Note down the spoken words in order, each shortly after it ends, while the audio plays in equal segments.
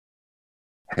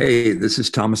Hey, this is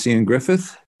Thomas Ian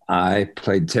Griffith. I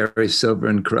played Terry Silver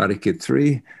in Karate Kid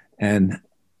 3, and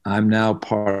I'm now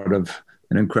part of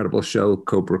an incredible show,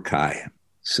 Cobra Kai.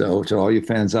 So, to all you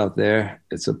fans out there,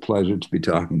 it's a pleasure to be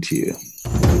talking to you.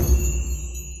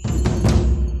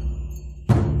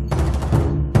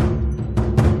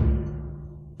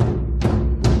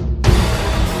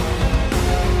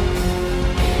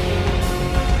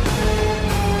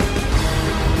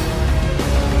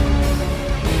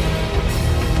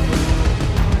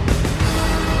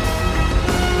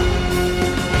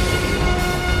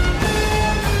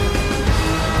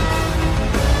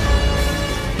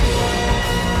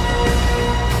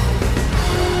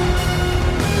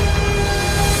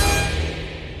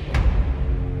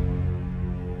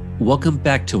 Welcome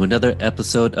back to another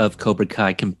episode of Cobra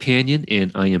Kai Companion, and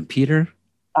I am Peter.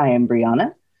 I am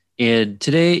Brianna. And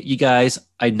today, you guys,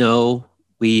 I know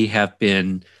we have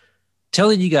been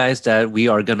telling you guys that we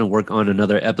are going to work on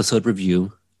another episode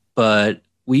review, but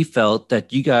we felt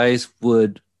that you guys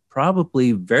would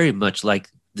probably very much like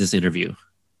this interview.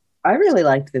 I really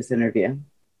liked this interview.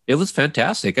 It was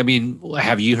fantastic. I mean,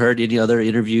 have you heard any other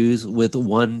interviews with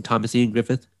one Thomas Ian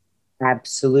Griffith?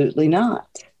 Absolutely not.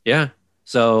 Yeah.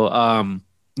 So,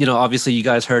 obviously you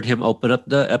guys heard him open up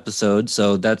the episode.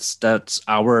 So that's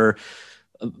our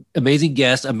amazing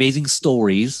guest, amazing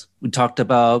stories. We talked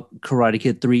about Karate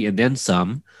Kid 3 and then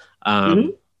some.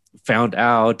 Found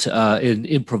out an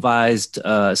improvised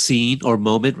scene or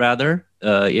moment, rather,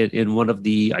 in one of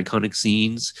the iconic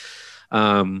scenes.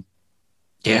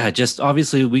 Just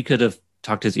obviously we could have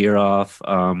talked his ear off.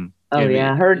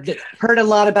 Heard a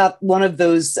lot about one of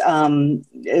those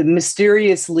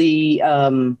mysteriously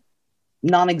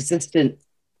non-existent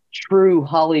true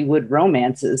Hollywood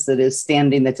romances that is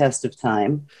standing the test of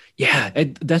time. Yeah,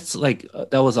 and that's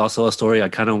that was also a story I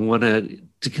kind of wanted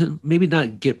to maybe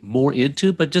not get more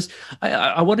into, but just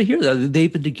I want to hear that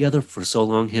they've been together for so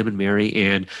long, him and Mary,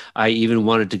 and I even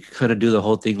wanted to kind of do the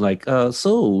whole thing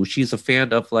so she's a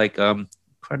fan of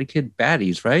Karate Kid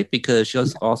baddies, right? Because she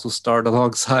also starred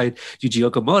alongside Yuji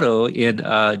Okamoto in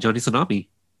Johnny Tsunami.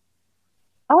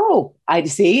 Oh, I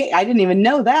see. I didn't even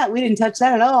know that. We didn't touch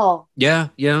that at all. Yeah.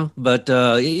 But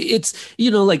it's,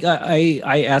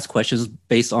 I ask questions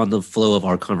based on the flow of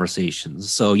our conversations.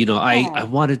 So, I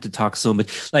wanted to talk so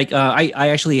much. I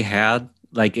actually had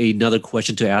another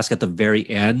question to ask at the very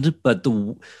end, but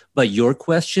your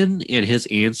question and his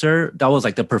answer, that was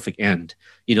the perfect end.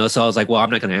 So I was like, well, I'm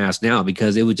not going to ask now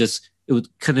because it would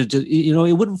kind of just,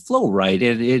 it wouldn't flow right.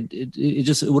 And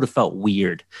it would have felt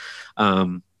weird.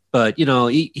 But,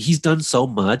 he's done so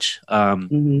much.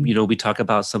 We talk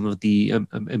about some of the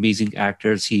amazing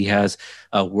actors he has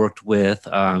worked with,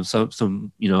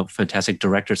 some fantastic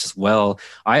directors as well.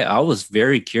 I was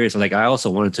very curious. I also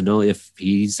wanted to know if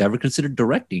he's ever considered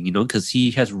directing, because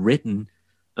he has written,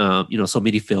 so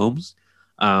many films,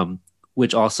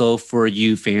 which also for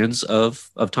you fans of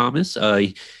Thomas,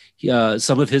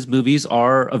 some of his movies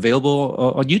are available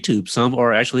on YouTube. Some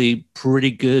are actually pretty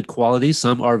good quality.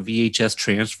 Some are VHS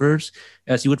transfers,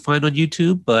 as you would find on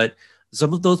YouTube. But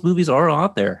some of those movies are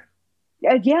out there.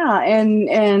 Yeah,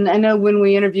 and I know when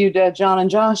we interviewed John and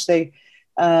Josh, they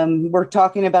were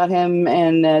talking about him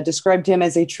and described him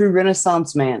as a true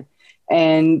Renaissance man.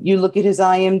 And you look at his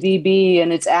IMDb,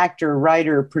 and it's actor,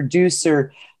 writer,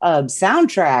 producer,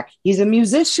 soundtrack. He's a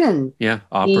musician. Yeah,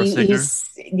 opera singer.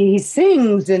 He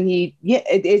sings, and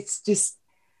it's just,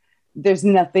 there's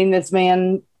nothing this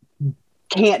man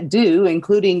can't do,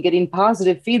 including getting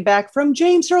positive feedback from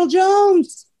James Earl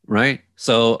Jones. Right.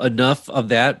 So enough of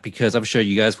that, because I'm sure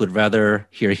you guys would rather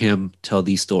hear him tell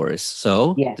these stories.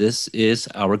 So This is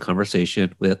our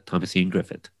conversation with Thomas Ian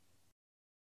Griffith.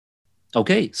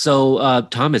 Okay, so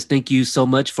Thomas, thank you so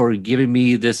much for giving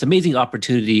me this amazing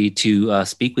opportunity to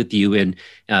speak with you and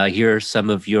hear some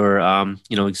of your,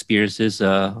 experiences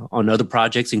on other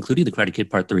projects, including the Karate Kid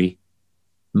Part 3.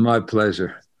 My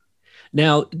pleasure.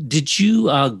 Now, did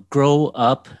you grow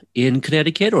up in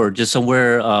Connecticut or just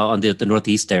somewhere on the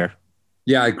Northeast there?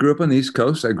 Yeah, I grew up on the East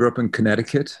Coast. I grew up in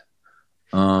Connecticut.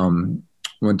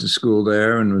 Went to school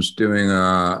there and was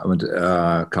I went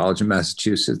to college in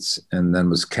Massachusetts, and then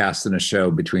was cast in a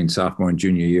show between sophomore and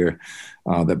junior year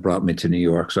that brought me to New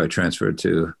York. So I transferred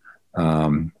to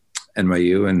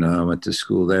NYU and went to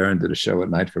school there and did a show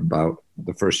at night for about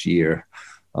the first year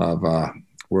of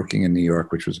working in New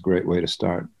York, which was a great way to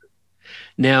start.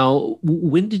 Now,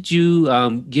 when did you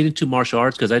get into martial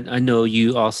arts? Because I know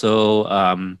you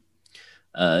also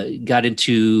got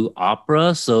into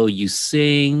opera, so you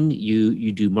sing,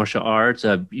 you do martial arts.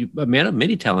 You're a man of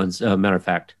many talents, matter of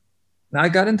fact. I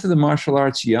got into the martial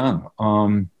arts young.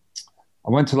 I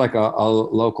went to like a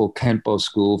local Kenpo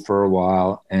school for a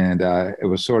while, and it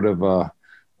was sort of a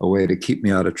way to keep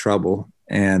me out of trouble.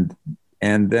 And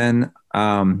then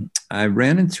I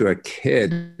ran into a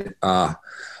kid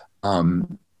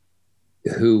um,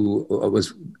 who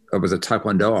was a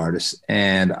Taekwondo artist,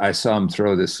 and I saw him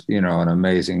throw this, an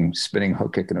amazing spinning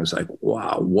hook kick, and I was like,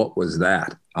 wow, what was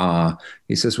that?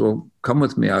 He says, well, come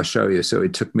with me, I'll show you. So he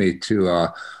took me to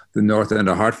the north end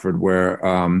of Hartford, where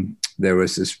there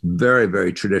was this very,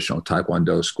 very traditional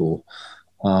Taekwondo school.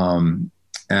 And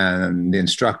the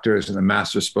instructors and the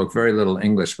masters spoke very little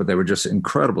English, but they were just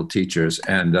incredible teachers.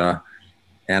 And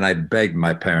I begged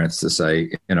my parents to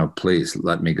say, please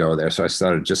let me go there. So I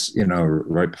started just,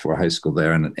 right before high school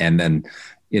there. And then,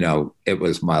 it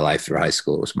was my life through high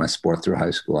school. It was my sport through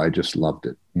high school. I just loved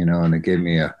it, and it gave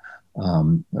me a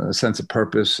sense of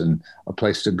purpose and a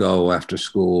place to go after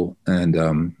school.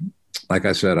 And like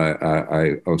I said,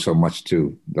 I owe so much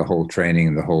to the whole training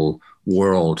and the whole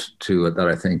world to it that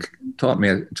I think taught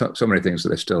me so many things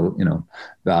that I still,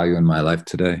 value in my life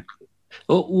today.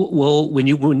 Well, when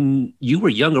you were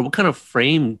younger, what kind of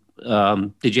frame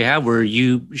did you have? Were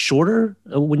you shorter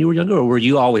when you were younger, or were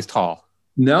you always tall?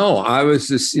 No, I was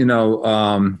just, I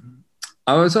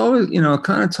was always,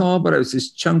 kind of tall, but I was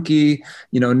just chunky,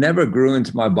 never grew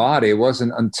into my body. It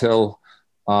wasn't until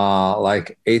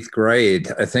like eighth grade,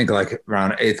 I think like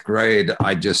around eighth grade,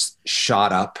 I just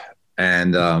shot up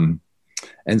and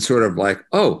sort of like,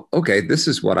 oh, okay, this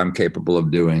is what I'm capable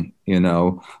of doing.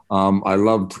 I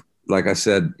loved, like I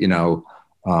said, any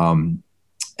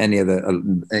of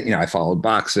the, I followed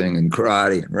boxing and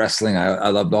karate and wrestling. I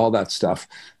loved all that stuff.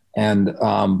 And,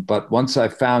 but once I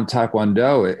found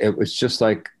Taekwondo, it was just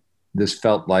like, this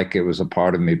felt like it was a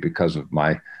part of me because of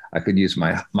I could use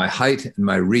my height and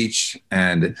my reach,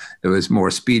 and it was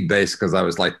more speed based because I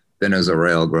was like thin as a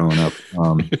rail growing up.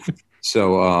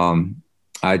 So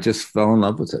I just fell in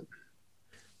love with it.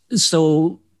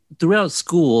 So throughout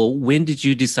school, when did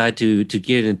you decide to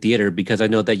get in theater? Because I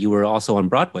know that you were also on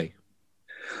Broadway.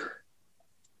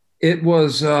 It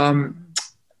was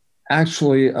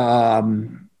actually,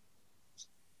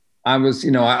 I was,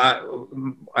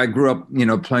 I grew up,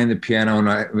 playing the piano, and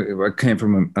I came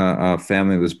from a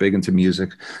family that was big into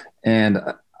music. And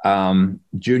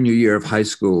junior year of high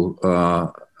school,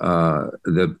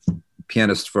 the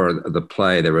pianist for the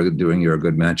play they were doing, You're a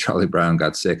Good Man, Charlie Brown,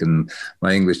 got sick, and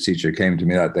my English teacher came to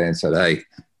me that day and said, hey,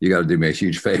 you got to do me a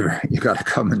huge favor. You got to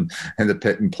come in the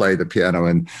pit and play the piano.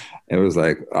 And it was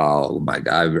like, oh my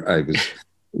God, I was,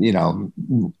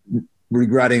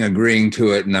 regretting agreeing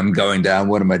to it, and I'm going down.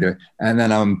 What am I doing? And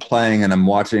then I'm playing and I'm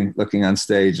looking on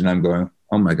stage, and I'm going,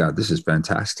 oh my God, this is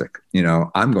fantastic.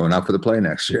 I'm going out for the play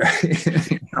next year.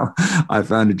 I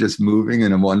found it just moving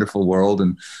in a wonderful world.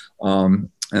 And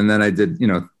then I did,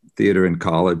 theater in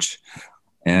college,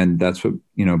 and that's what,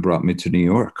 brought me to New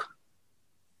York.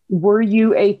 Were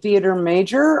you a theater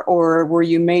major, or were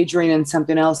you majoring in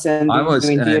something else and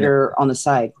doing theater on the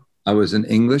side? I was an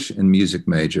English and music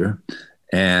major.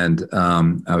 And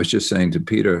I was just saying to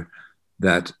Peter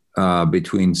that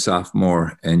between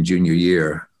sophomore and junior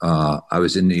year, I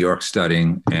was in New York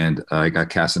studying, and I got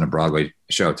cast in a Broadway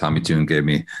show. Tommy Tune gave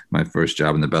me my first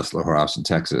job in the Best Little House in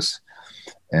Texas.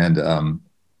 And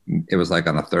it was like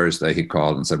on a Thursday, he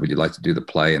called and said, would you like to do the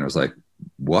play? And I was like,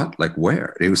 what? Like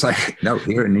where? He was like, no,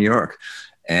 here in New York.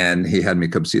 And he had me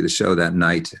come see the show that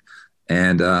night.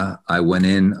 And I went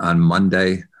in on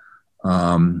Monday,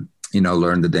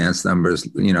 learned the dance numbers,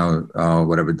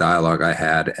 whatever dialogue I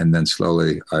had. And then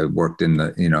slowly I worked in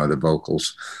the, the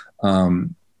vocals.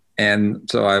 And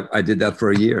so I did that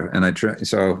for a year, and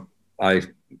so I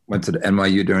went to the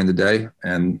NYU during the day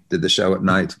and did the show at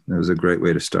night. It was a great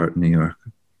way to start in New York.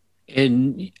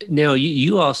 And now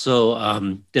you also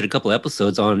did a couple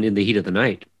episodes on In the Heat of the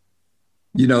Night.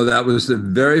 That was the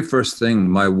very first thing.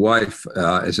 My wife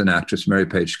is an actress, Mary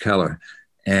Page Keller,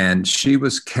 and she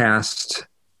was cast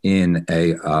in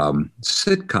a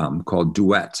sitcom called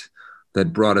Duet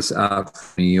that brought us out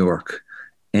from New York.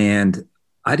 And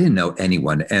I didn't know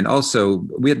anyone. And also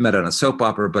we had met on a soap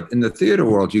opera, but in the theater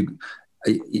world,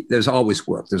 there's always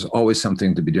work. There's always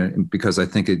something to be doing, because I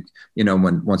think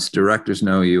once directors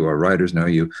know you or writers know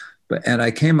you, and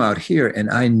I came out here and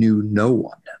I knew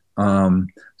no one.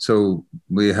 So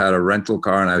we had a rental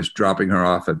car, and I was dropping her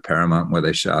off at Paramount where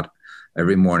they shot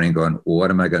every morning, going, well, what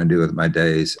am I going to do with my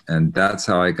days? And that's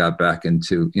how I got back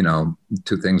into,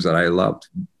 two things that I loved.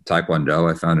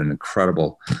 Taekwondo, I found an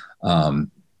incredible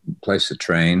place to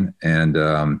train, and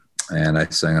I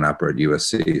sang an opera at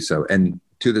USC. So, and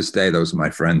to this day, those are my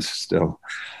friends still.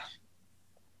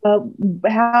 Uh,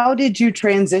 how did you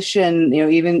transition?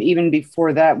 Even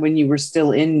before that, when you were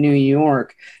still in New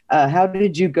York, how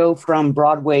did you go from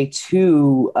Broadway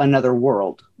to Another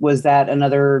World? Was that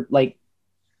another like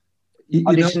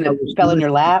audition that fell in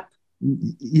your lap?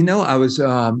 I was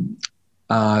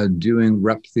doing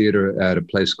rep theater at a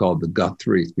place called the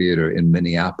Guthrie Theater in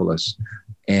Minneapolis,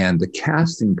 and the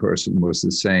casting person was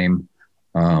the same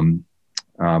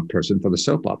person for the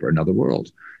soap opera Another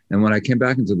World. And when I came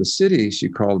back into the city, she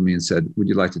called me and said, "Would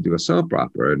you like to do a soap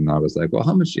opera?" And I was like, "Well,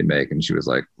 how much do you make?" And she was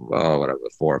like, "Well, whatever,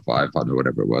 400 or 500,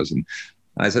 whatever it was." And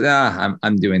I said,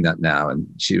 I'm doing that now." And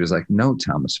she was like, "No,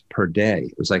 Thomas, per day."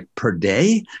 It was like, per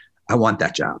day? I want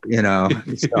that job,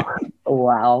 So,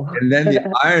 wow. And then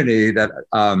the irony that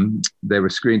they were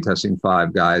screen testing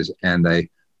 5 guys and they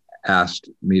asked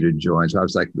me to join. So I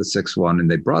was like the 6th one, and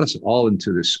they brought us all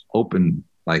into this open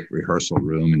like rehearsal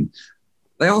room, and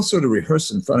they all sort of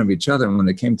rehearsed in front of each other. And when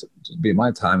they came to be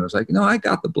my time, I was like, I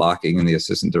got the blocking. And the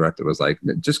assistant director was like,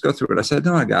 "Just go through it." I said,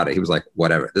 "No, I got it." He was like,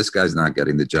 "Whatever, this guy's not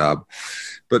getting the job."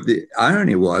 But the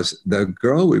irony was the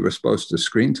girl we were supposed to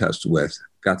screen test with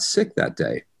got sick that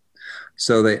day.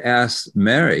 So they asked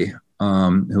Mary,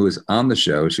 who was on the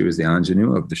show, she was the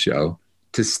ingenue of the show,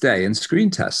 to stay and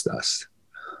screen test us.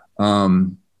 I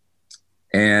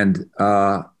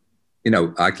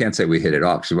can't say we hit it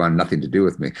off. She wanted nothing to do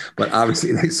with me, but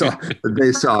obviously they saw,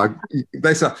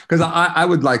 because I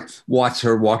would like watch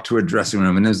her walk to her dressing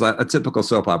room, and there's like a typical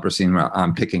soap opera scene where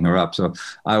I'm picking her up. So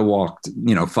I walked,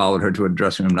 followed her to her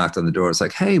dressing room, knocked on the door. It's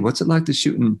like, "Hey, what's it like to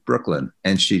shoot in Brooklyn?"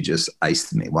 And she just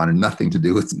iced me, wanted nothing to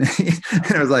do with me.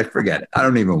 And I was like, "Forget it. I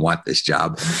don't even want this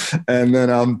job." And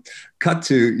then cut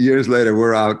to years later,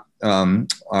 we're out.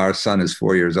 Our son is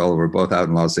 4 years old. We're both out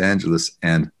in Los Angeles,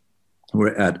 and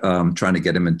we're at trying to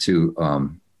get him into a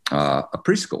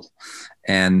preschool.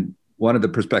 And one of the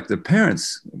prospective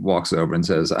parents walks over and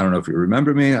says, "I don't know if you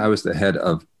remember me. I was the head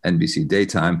of NBC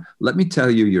Daytime. Let me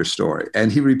tell you your story."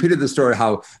 And he repeated the story,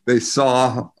 how they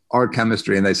saw our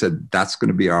chemistry and they said, "That's going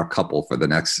to be our couple for the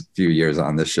next few years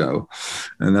on this show."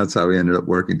 And that's how we ended up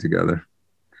working together.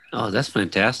 Oh, that's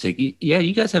fantastic. Yeah,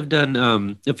 you guys have done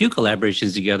a few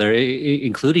collaborations together,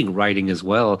 including writing as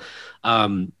well.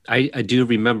 I do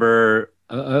remember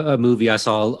a movie I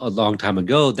saw a long time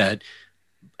ago that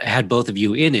had both of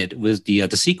you in it. It was the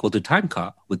sequel to Time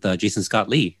Cop with Jason Scott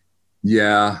Lee.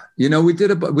 Yeah, when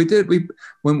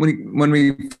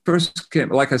we first came,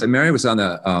 like I said, Mary was on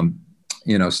the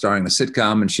starring a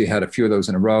sitcom, and she had a few of those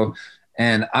in a row.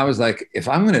 And I was like, if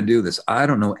I'm going to do this, I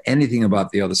don't know anything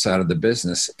about the other side of the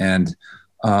business. And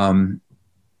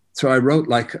so I wrote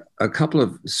like a couple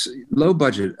of low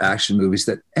budget action movies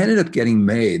that ended up getting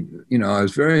made. I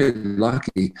was very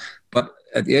lucky, but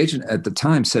the agent at the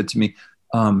time said to me,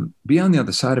 "Be on the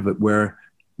other side of it, where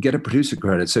get a producer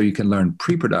credit so you can learn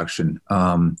pre-production,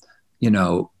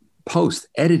 post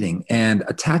editing, and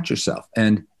attach yourself."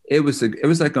 And it was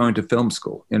like going to film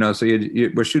school, so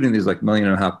we're shooting these like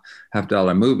 $1.5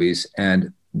 million movies.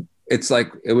 And it's like,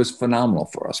 it was phenomenal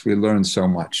for us. We learned so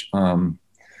much. And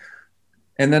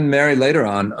then Mary later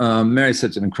on, Mary's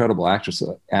such an incredible actress.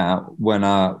 When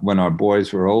our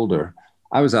boys were older,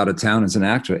 I was out of town as an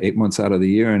actor 8 months out of the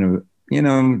year, and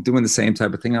doing the same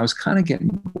type of thing. I was kind of getting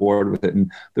bored with it. And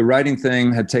the writing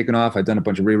thing had taken off. I'd done a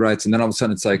bunch of rewrites. And then all of a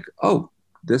sudden it's like, oh,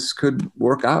 this could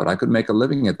work out. I could make a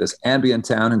living at this and be in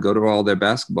town and go to all their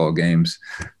basketball games.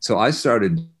 So I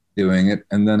started doing it.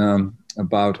 And then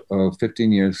about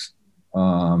 15 years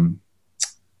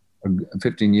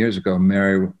ago,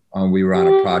 Mary, we were on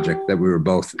a project that we were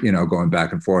both, going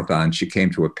back and forth on. She came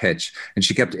to a pitch and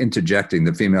she kept interjecting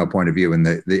the female point of view. And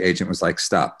the agent was like,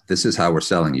 "Stop, this is how we're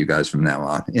selling you guys from now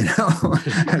on,"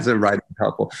 as a writing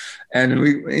couple. And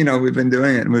we've been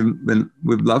doing it, and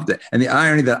we've loved it. And the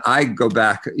irony that I go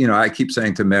back, I keep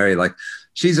saying to Mary, like,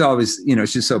 she's always,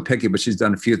 she's so picky, but she's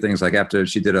done a few things. Like after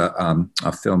she did a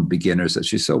film, Beginners, that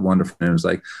she's so wonderful. And it was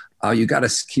like, "Oh, you got to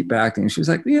keep acting." And she was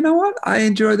like, "You know what? I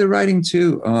enjoy the writing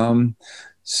too."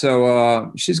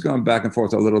 So she's gone back and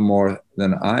forth a little more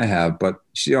than I have, but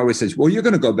she always says, "Well, you're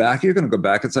going to go back. You're going to go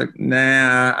back." It's like,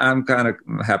 nah, I'm kind of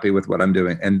happy with what I'm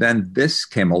doing. And then this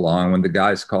came along when the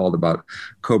guys called about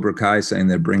Cobra Kai, saying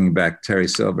they're bringing back Terry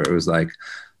Silver. It was like,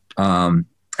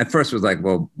 at first it was like,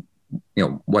 well,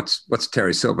 what's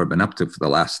Terry Silver been up to for the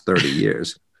last 30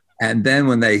 years? And then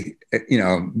when they,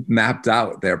 mapped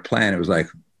out their plan, it was like,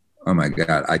 oh my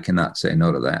God, I cannot say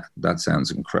no to that. That sounds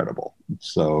incredible.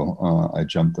 So I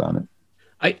jumped on it.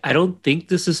 I don't think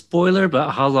this is spoiler,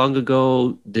 but how long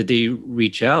ago did they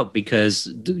reach out?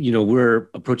 Because,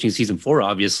 we're approaching season 4,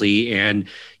 obviously. And,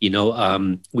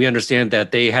 we understand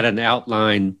that they had an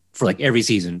outline for like every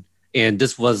season. and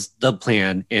this was the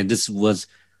plan, and this was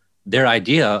their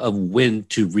idea of when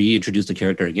to reintroduce the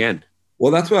character again.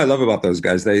 Well, that's what I love about those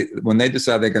guys. When they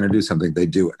decide they're going to do something, they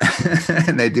do it,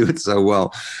 and they do it so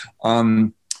well.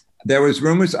 There was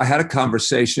rumors. I had a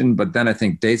conversation, but then I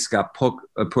think dates got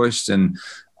pushed, and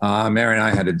Mary and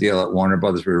I had a deal at Warner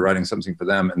Brothers. We were writing something for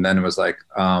them, and then it was like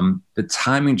the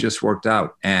timing just worked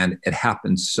out, and it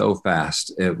happened so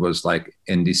fast. It was like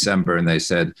in December, and they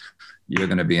said, "You're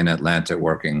going to be in Atlanta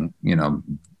working,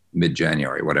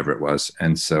 mid-January, whatever it was,"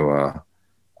 and so.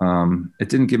 It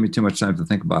didn't give me too much time to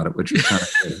think about it, which was kind of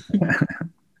good.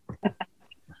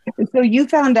 So you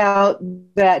found out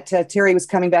that Terry was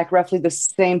coming back roughly the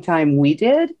same time we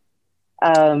did.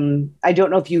 I don't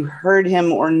know if you heard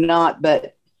him or not,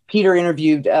 but Peter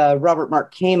interviewed Robert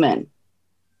Mark Kamen,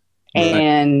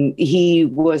 and he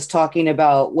was talking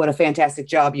about what a fantastic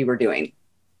job you were doing.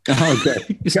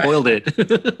 Okay. You spoiled it.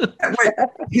 Wait,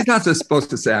 he's not just supposed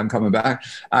to say I'm coming back.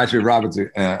 Actually, Robert's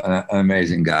an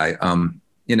amazing guy.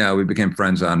 We became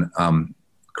friends on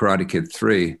Karate Kid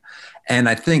 3. And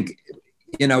I think,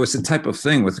 it's the type of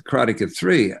thing with Karate Kid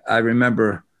 3. I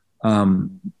remember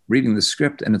reading the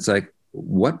script, and it's like,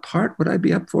 what part would I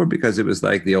be up for? Because it was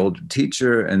like the old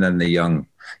teacher and then the young,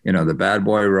 the bad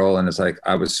boy role. And it's like,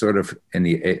 I was sort of in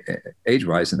the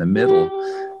age-wise in the middle.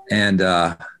 And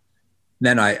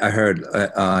then I heard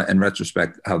in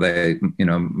retrospect how they,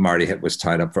 Marty was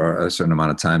tied up for a certain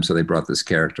amount of time. So they brought this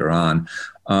character on.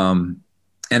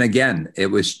 And again, it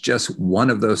was just one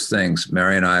of those things.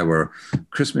 Mary and I were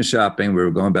Christmas shopping. We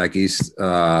were going back east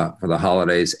for the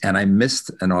holidays, and I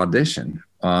missed an audition.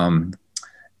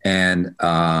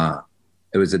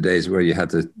 It was the days where you had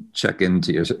to check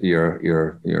into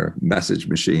your message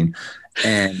machine.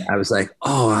 And I was like,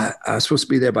 I was supposed to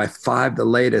be there by 5 the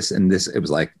latest. And it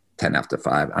was like 10 after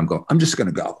 5. I'm just going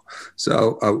to go.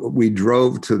 So we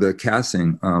drove to the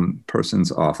casting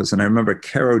person's office. And I remember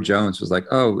Caro Jones was like,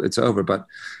 oh, it's over. But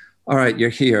all right,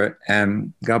 you're here.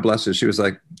 And God bless her. She was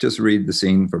like, just read the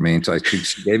scene for me. And so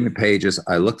she gave me pages.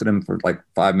 I looked at them for like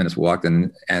 5 minutes, walked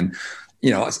in, and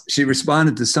she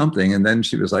responded to something. And then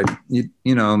she was like, do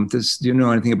you know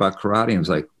anything about karate? And I was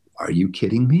like, are you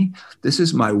kidding me? This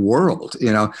is my world,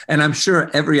 and I'm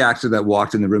sure every actor that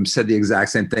walked in the room said the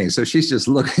exact same thing. So she's just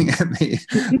looking at me,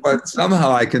 but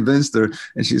somehow I convinced her.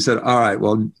 And she said, all right,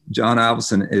 well, John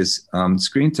Avildsen is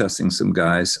screen testing some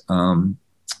guys on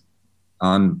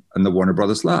the Warner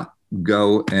Brothers lot.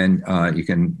 Go and you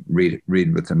can read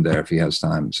with him there if he has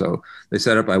time. So they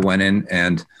set up, I went in,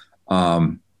 and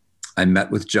I met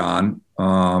with John.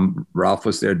 Ralph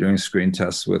was there doing screen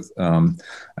tests with,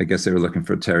 I guess they were looking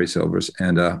for Terry Silvers.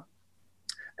 And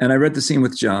I read the scene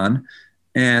with John,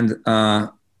 and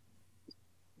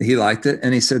he liked it.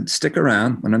 And he said, stick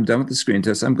around. When I'm done with the screen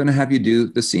test, I'm going to have you do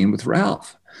the scene with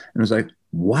Ralph. And I was like,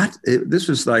 what? This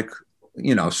was like,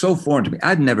 so foreign to me.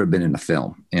 I'd never been in a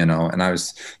film, and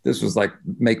this was like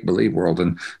make-believe world.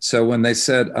 And so when they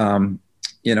said,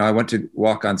 I went to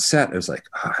walk on set. It was like,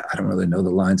 I don't really know the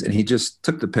lines. And he just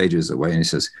took the pages away, and he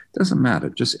says, doesn't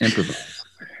matter, just improvise.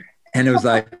 And it was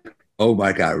like, oh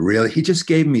my God, really? He just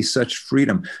gave me such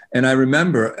freedom. And I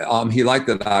remember he liked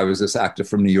that I was this actor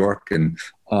from New York, and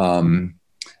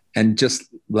just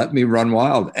let me run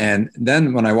wild. And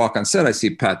then when I walk on set, I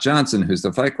see Pat Johnson, who's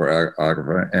the fight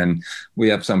choreographer, and we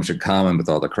have so much in common with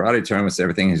all the karate tournaments,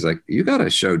 everything. He's like, you got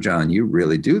to show John, you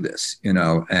really do this, and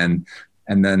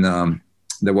then,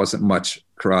 there wasn't much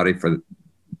karate for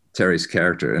Terry's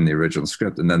character in the original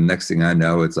script. And then next thing I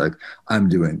know, it's like, I'm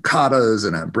doing katas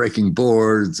and I'm breaking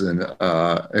boards. And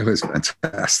it was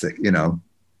fantastic, beating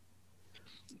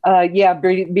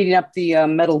up the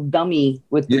metal dummy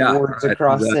with the boards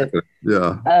across it.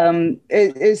 Yeah.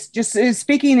 It's just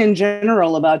speaking in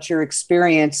general about your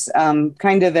experience,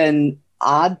 kind of an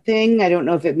odd thing. I don't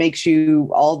know if it makes you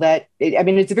all that.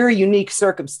 It's a very unique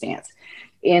circumstance.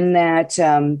 In that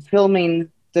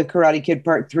filming the Karate Kid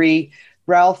Part 3,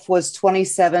 Ralph was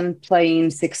 27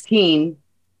 playing 16,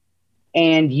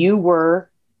 and you were,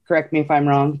 correct me if I'm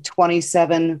wrong,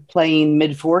 27 playing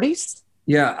mid-40s?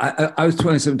 Yeah, I was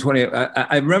 27, 20.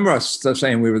 I remember us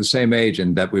saying we were the same age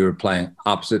and that we were playing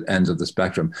opposite ends of the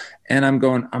spectrum. And I'm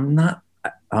going, I'm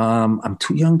I'm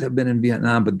too young to have been in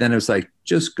Vietnam. But then it was like,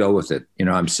 just go with it.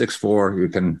 I'm 6'4". You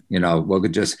can, we'll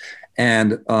just,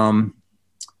 and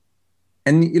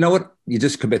you know what? You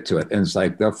just commit to it. And it's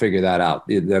like, they'll figure that out.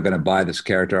 They're going to buy this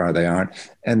character or they aren't.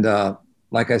 And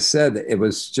like I said, it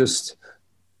was just,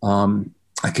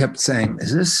 I kept saying,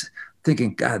 is this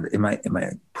thinking, God, am I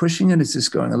pushing it? Is this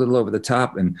going a little over the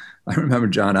top? And I remember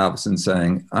John Avildsen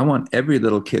saying, I want every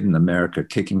little kid in America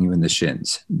kicking you in the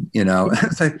shins, you know.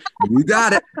 It's like, you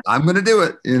got it. I'm going to do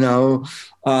it, you know.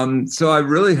 So I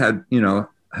really had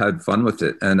fun with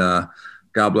it. And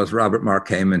God bless Robert Mark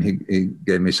came and he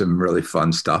gave me some really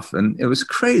fun stuff. And it was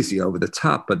crazy over the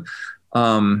top. But,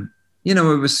 you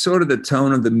know, it was sort of the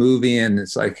tone of the movie. And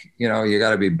it's like, you know, you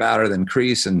got to be badder than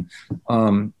Kreese.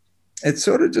 And it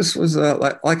sort of just was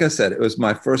like I said, it was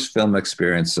my first film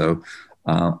experience. So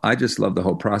I just love the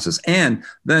whole process. And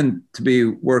then to be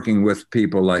working with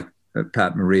people like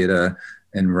Pat Morita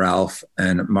and Ralph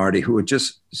and Marty, who were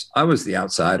I was the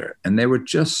outsider and they were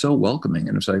just so welcoming.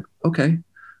 And it was like, okay,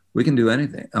 we can do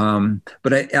anything.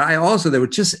 But I also, there were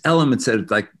just elements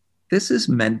that like, this is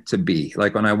meant to be.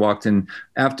 Like when I walked in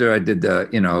after I did the,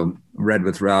 you know, Red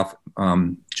with Ralph,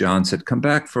 John said, come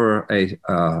back for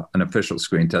an official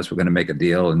screen test. We're going to make a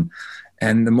deal.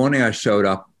 And the morning I showed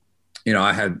up, you know,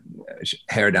 I had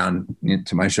hair down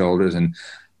to my shoulders and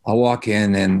I'll walk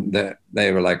in and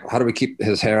they were like, how do we keep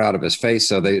his hair out of his face?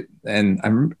 So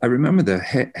I remember the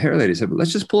hair lady said, well,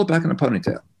 let's just pull it back in a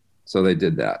ponytail. So they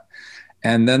did that.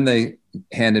 And then they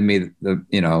handed me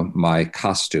my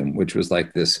costume, which was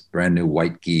like this brand new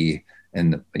white gi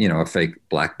and, you know, a fake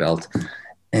black belt.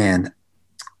 And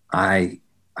I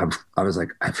was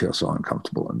like, I feel so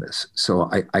uncomfortable in this.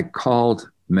 So I called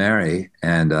Mary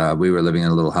and we were living in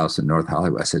a little house in North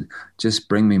Hollywood. I said, just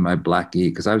bring me my black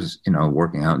gi. Cause I was, you know,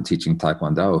 working out and teaching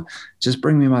Taekwondo. Just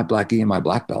bring me my black gi and my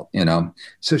black belt, you know?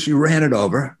 So she ran it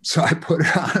over. So I put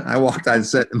it on. I walked on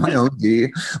set in my own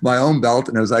gi, my own belt.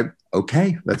 And it was like,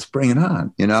 okay, let's bring it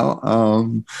on, you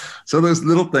know? So those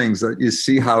little things that you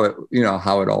see how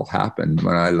it all happened.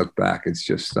 When I look back, it's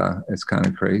just, it's kind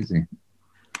of crazy.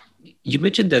 You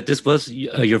mentioned that this was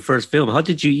your first film. How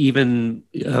did you even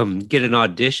get an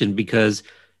audition? Because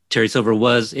Terry Silver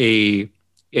was a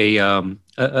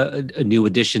new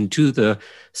addition to the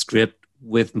script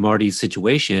with Marty's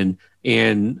situation,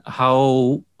 and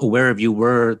how aware of you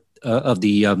were of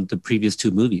the previous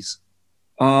two movies?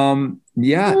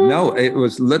 Yeah, no, it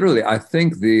was literally, I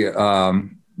think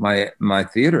my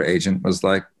theater agent was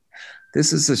like,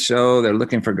 this is a show. They're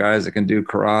looking for guys that can do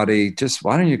karate. Just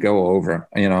why don't you go over,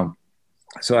 you know?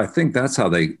 So I think that's how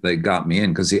they got me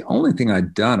in. Cause the only thing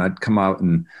I'd done, I'd come out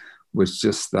and was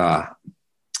just,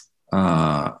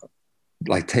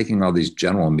 like taking all these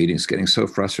general meetings, getting so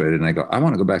frustrated. And I go, I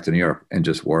want to go back to New York and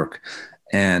just work.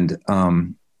 And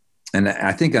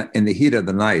I think in the heat of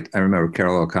the night, I remember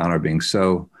Carol O'Connor being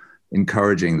so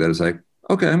encouraging that it was like,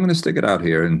 okay, I'm going to stick it out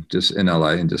here and just in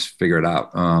LA and just figure it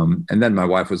out. And then my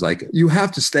wife was like, you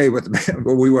have to stay with me.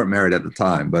 Well, we weren't married at the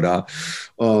time, but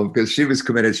because she was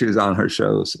committed, she was on her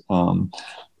shows.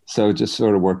 So it just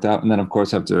sort of worked out. And then of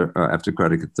course, after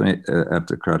Karate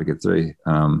Kid 3,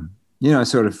 you know, I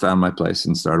sort of found my place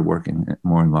and started working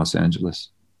more in Los Angeles.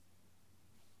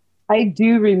 I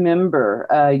do remember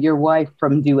your wife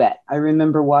from Duet. I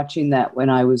remember watching that when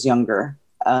I was younger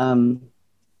and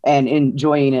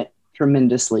enjoying it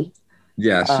tremendously.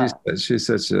 Yeah, she's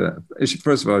such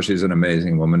first of all, she's an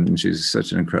amazing woman and she's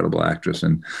such an incredible actress.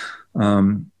 And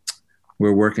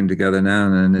we're working together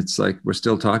now and it's like we're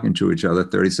still talking to each other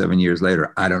 37 years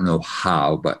later. I don't know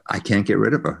how, but I can't get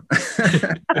rid of her.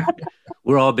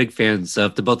 We're all big fans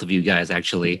of the both of you guys,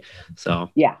 actually. So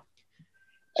yeah.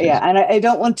 Yeah, and I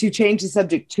don't want to change the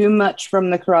subject too much from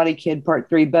the Karate Kid Part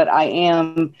 3, but I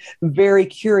am very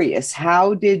curious.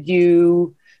 How did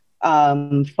you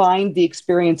find the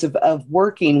experience of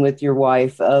working with your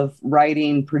wife, of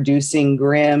writing, producing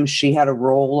Grimm? She had a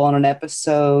role on an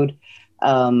episode,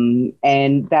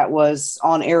 and that was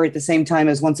on air at the same time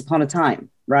as Once Upon a Time,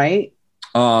 right?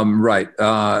 Right.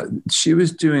 She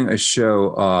was doing a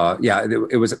show.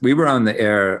 It was, we were on the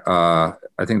air.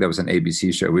 I think that was an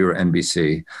ABC show. We were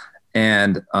NBC.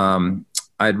 And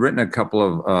I'd written a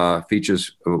couple of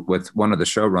features with one of the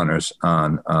showrunners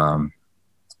on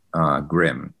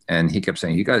Grimm. And he kept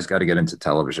saying, you guys got to get into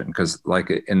television. Because like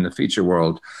in the feature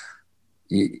world,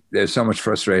 there's so much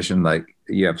frustration. Like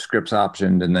you have scripts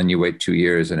optioned and then you wait 2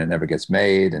 years and it never gets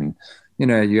made. And you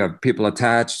know, you have people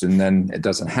attached and then it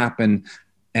doesn't happen.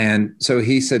 And so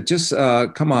he said, just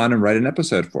come on and write an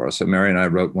episode for us. So Mary and I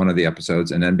wrote one of the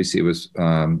episodes and NBC was,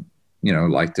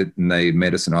 liked it. And they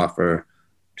made us an offer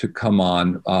to come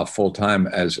on full time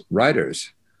as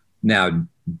writers. Now,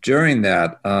 during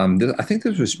that, I think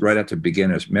this was right after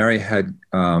Beginners. Mary had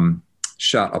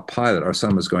shot a pilot. Our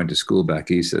son was going to school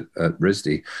back east at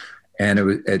RISD. And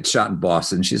it shot in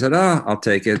Boston. She said, I'll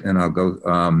take it and I'll go,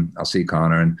 I'll see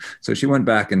Connor. And so she went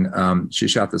back and she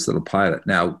shot this little pilot.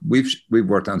 Now we've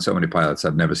worked on so many pilots.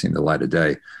 I've never seen the light of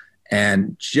day.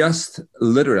 And just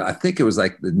literally, I think it was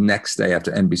like the next day after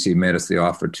NBC made us the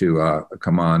offer to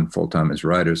come on full time as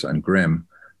writers on Grimm,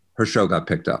 her show got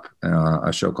picked up,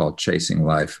 a show called Chasing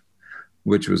Life,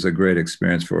 which was a great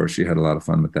experience for her. She had a lot of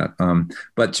fun with that.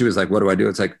 But she was like, "What do I do?"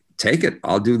 It's like, take it.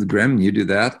 I'll do the Grimm, you do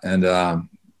that, and that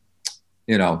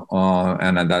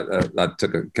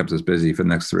kept us busy for the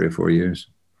next 3 or 4 years.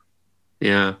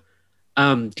 Yeah,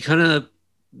 kind of.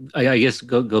 I guess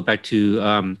go back to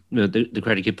the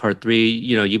Karate Kid Part 3.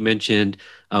 You mentioned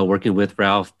working with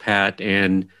Ralph, Pat,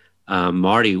 and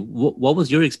Marty. What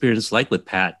was your experience like with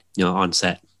Pat? On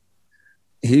set.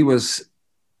 He was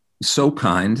so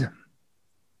kind,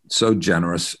 so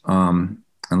generous, and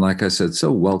like I said,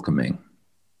 so welcoming.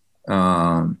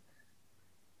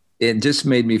 It just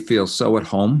made me feel so at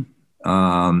home.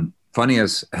 Funny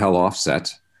as hell off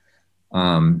set.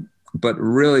 But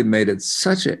really made it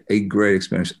such a great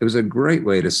experience. It was a great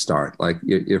way to start, like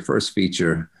your first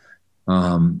feature.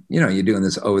 You're doing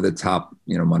this over the top,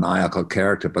 maniacal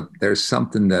character, but there's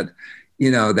something that,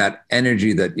 that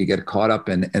energy that you get caught up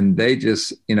in. And they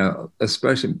just,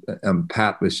 especially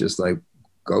Pat was just like,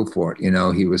 go for it.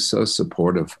 He was so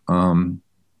supportive. Like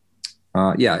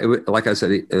I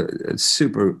said,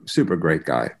 super, super great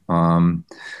guy.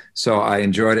 So I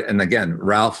enjoyed it. And again,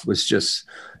 Ralph was just,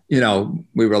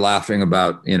 we were laughing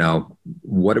about,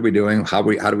 what are we doing? How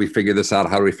do we figure this out?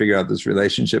 How do we figure out this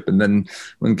relationship? And then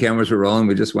when cameras were rolling,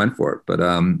 we just went for it. But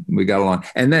we got along.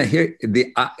 And then here,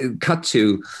 cut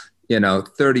to,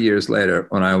 30 years later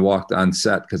when I walked on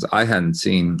set, because I hadn't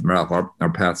seen Ralph, our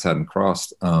paths hadn't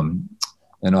crossed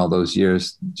in all those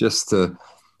years, just to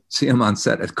see him on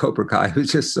set at Cobra Kai. It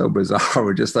was just so bizarre.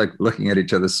 We're just like looking at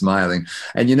each other smiling.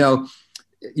 And,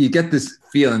 you get this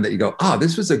feeling that you go, oh,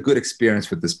 this was a good experience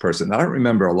with this person. I don't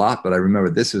remember a lot, but I remember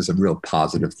this was a real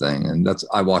positive thing. And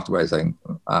I walked away saying,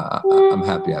 I'm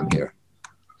happy I'm here.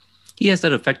 He has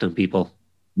that effect on people.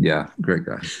 Yeah, great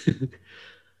guy.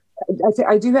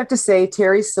 I do have to say,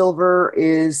 Terry Silver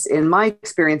is, in my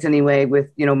experience anyway, with,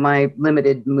 my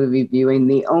limited movie viewing,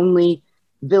 the only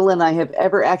villain I have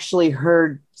ever actually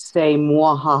heard say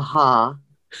 "mwahaha."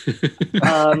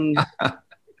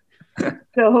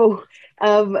 So,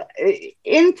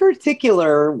 in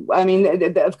particular, I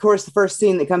mean, of course, the first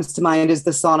scene that comes to mind is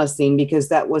the sauna scene, because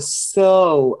that was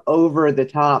so over the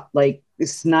top, like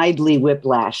Snidely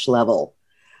Whiplash level.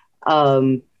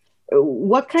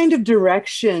 What kind of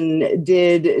direction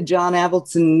did John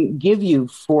Avildsen give you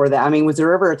for that? I mean, was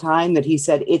there ever a time that he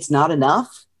said it's not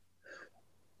enough?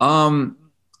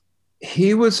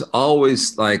 He was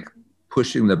always like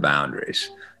pushing the boundaries,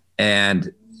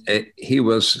 and he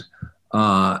was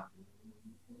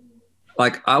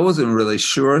like, I wasn't really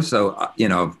sure. So,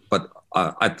 but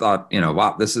I thought,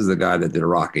 wow, this is the guy that did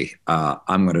Rocky.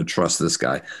 I'm going to trust this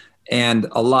guy. And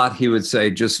a lot he would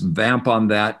say, just vamp on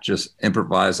that, just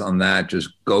improvise on that, just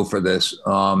go for this.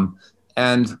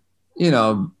 And,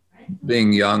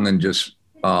 being young and just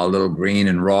a little green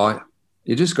and raw,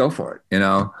 you just go for it,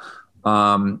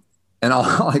 And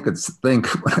all I could think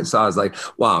when I saw was like,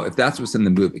 wow, if that's what's in the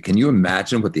movie, can you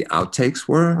imagine what the outtakes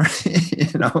were?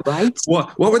 Right?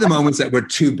 What were the moments that were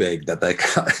too big that they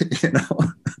cut,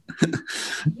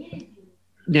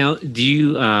 Now, do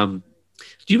you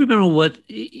remember what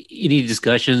any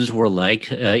discussions were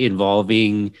like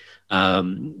involving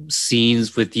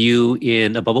scenes with you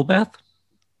in a bubble bath?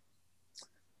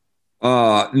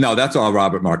 No, that's all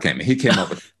Robert Marcami. He came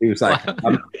up with it. He was like,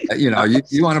 you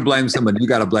want to blame somebody, you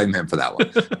got to blame him for that one.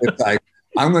 It's like,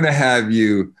 I'm going to have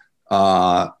you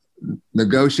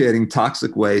negotiating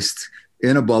toxic waste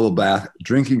in a bubble bath,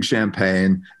 drinking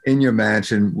champagne in your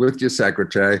mansion with your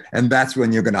secretary, and that's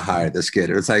when you're going to hire this kid.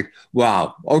 It's like,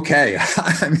 wow, okay.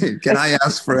 I mean, can I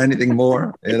ask for anything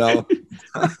more? In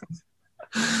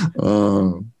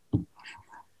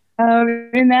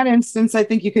that instance, I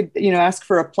think you could, ask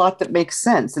for a plot that makes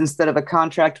sense instead of a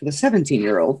contract with a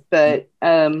 17-year-old. But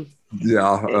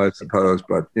yeah, I suppose.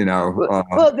 But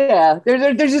well, yeah,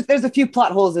 there's a few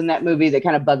plot holes in that movie that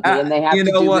kind of bug me, and they have to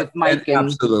do with Mike.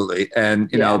 Absolutely, and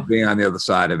being on the other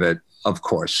side of it, of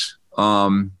course.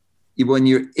 When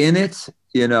you're in it,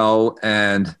 and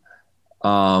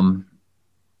I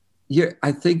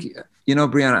think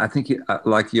Brianna, I think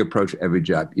you approach every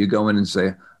job. You go in and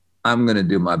say, I'm going to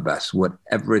do my best,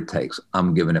 whatever it takes.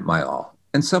 I'm giving it my all.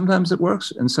 And sometimes it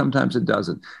works and sometimes it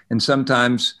doesn't. And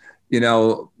sometimes,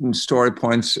 story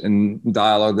points and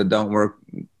dialogue that don't work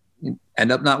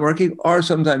end up not working. Or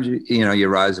sometimes, you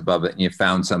rise above it and you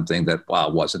found something that,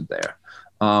 wasn't there.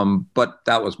 But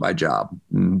that was my job.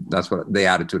 And that's what the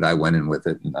attitude I went in with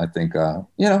it. And I think, I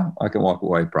can walk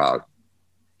away proud.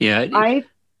 Yeah.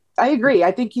 I agree.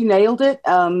 I think you nailed it.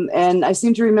 And I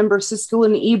seem to remember Siskel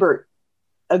and Ebert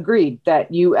agreed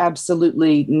that you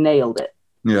absolutely nailed it.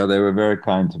 Yeah, they were very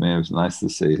kind to me. It was nice to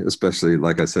see, especially,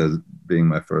 like I said, being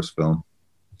my first film.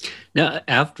 Now,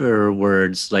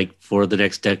 afterwards, like for the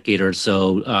next decade or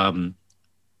so,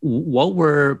 what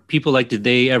were people like? Did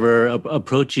they ever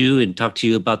approach you and talk to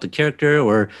you about the character,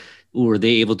 or were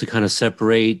they able to kind of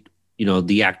separate,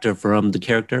 the actor from the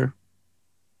character?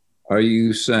 Are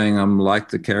you saying I'm like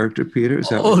the character, Peter? Is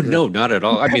that no, not at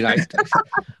all. I mean,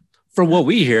 from what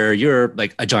we hear, you're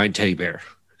like a giant teddy bear.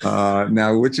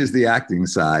 Now, which is the acting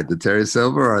side, the Terry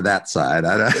Silver or that side?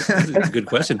 That's a good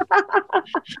question.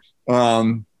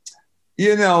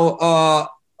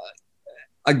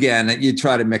 Again, you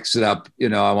try to mix it up.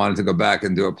 I wanted to go back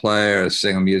and do a play or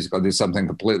sing a musical, do something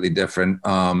completely different.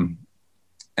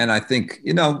 And I think,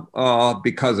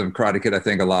 because of Karate Kid, I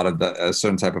think a lot of the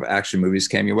certain type of action movies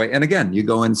came your way. And again, you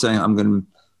go in saying, I'm going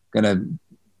to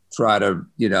try to,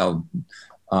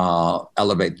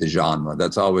 elevate the genre.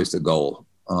 That's always the goal.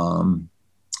 And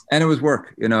it was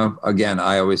work, again,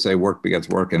 I always say work begets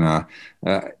work. And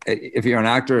if you're an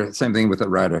actor, same thing with a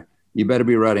writer. You better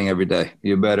be writing every day.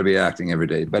 You better be acting every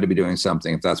day. You better be doing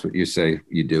something if that's what you say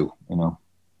you do,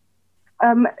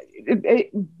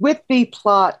 With the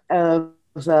plot of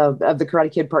the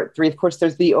Karate Kid Part 3, of course,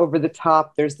 there's the over the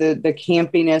top, there's the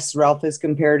campiness. Ralph has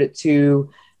compared it to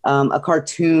a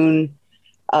cartoon.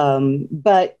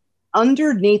 But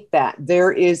underneath that,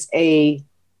 there is a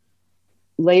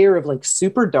layer of like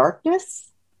super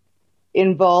darkness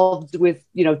involved with,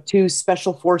 two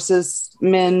special forces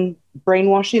men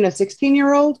brainwashing a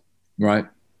 16-year-old. Right.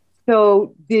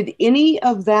 So did any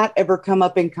of that ever come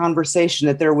up in conversation,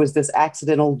 that there was this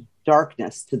accidental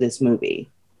darkness to this movie?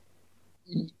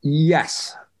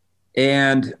 Yes.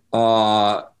 And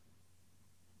the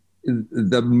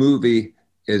movie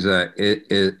is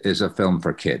a film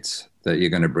for kids that you're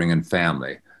going to bring in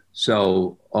family.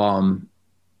 So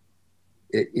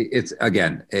it's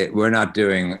again, we're not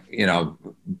doing,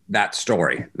 that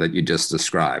story that you just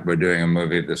described. We're doing a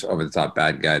movie of this over the top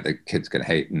bad guy that kids can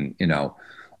hate. And,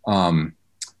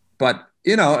 but,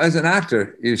 as an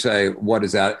actor, you say, what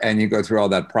is that? And you go through all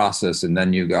that process, and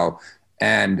then you go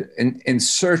and in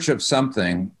search of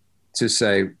something to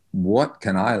say, what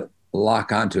can I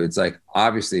lock onto? It's like,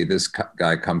 obviously this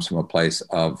guy comes from a place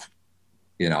of,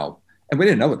 and we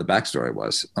didn't know what the backstory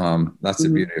was. That's the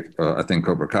beauty of, I think,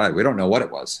 Cobra Kai. We don't know what it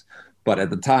was. But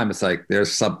at the time, it's like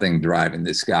there's something driving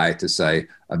this guy to say,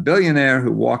 a billionaire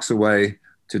who walks away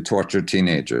to torture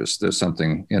teenagers. There's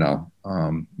something,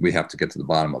 we have to get to the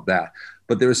bottom of that.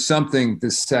 But there's something to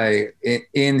say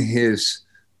in his,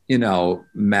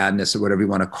 madness or whatever you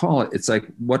want to call it. It's like,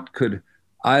 what could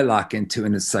I lock into?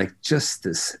 And it's like just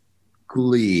this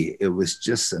glee. It was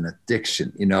just an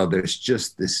addiction. There's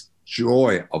just this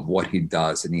joy of what he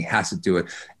does, and he has to do it.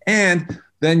 And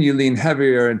then you lean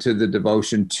heavier into the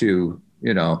devotion to,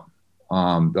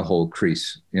 the whole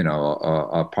Kreese,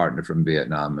 a partner from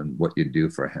Vietnam, and what you do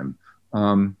for him.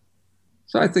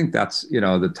 So I think that's,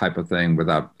 the type of thing,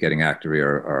 without getting actory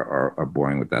or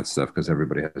boring with that stuff, because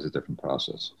everybody has a different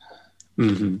process.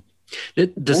 Mm-hmm.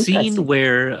 The scene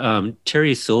where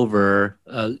Terry Silver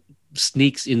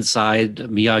sneaks inside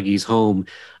Miyagi's home,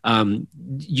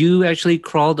 you actually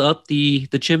crawled up the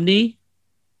chimney?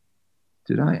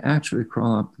 Did I actually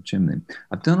crawl up the chimney?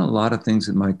 I've done a lot of things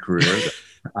in my career that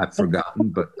I've forgotten,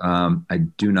 but I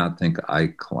do not think I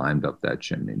climbed up that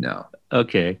chimney, no.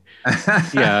 Okay.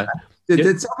 Yeah.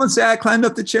 Did someone say I climbed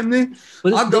up the chimney?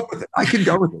 I'll go with it. I can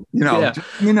go with it. Yeah.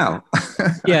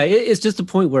 Yeah, it's just a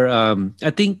point where I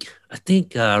think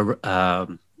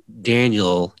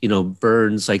Daniel,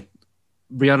 burns, like,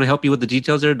 Brianna, help you with the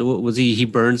details there. Was he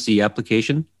burns the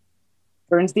application?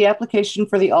 Burns the application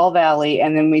for the All Valley,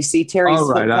 and then we see Terry's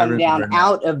foot come down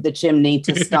out of the chimney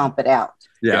to stomp it out.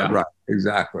 Yeah, right.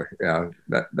 Exactly. Yeah,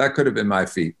 that could have been my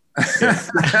feat.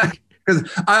 Because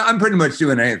I'm pretty much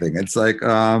doing anything. It's like,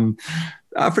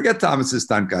 I forget Thomas is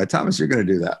stunt guy. Thomas, you're going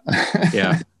to do that.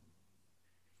 Yeah.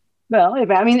 Well,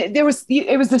 I mean, it was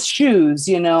the shoes,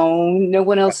 no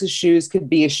one else's shoes could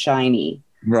be as shiny.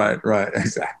 Right,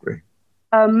 exactly.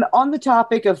 On the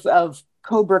topic of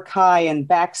Cobra Kai and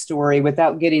backstory,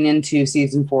 without getting into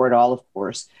season 4 at all, of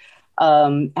course,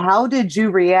 how did you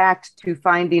react to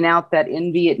finding out that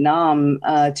in Vietnam,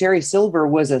 Terry Silver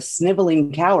was a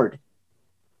sniveling coward?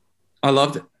 I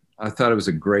loved it. I thought it was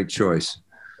a great choice.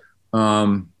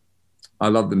 I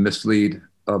love the mislead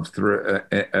of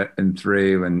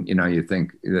 3 when, you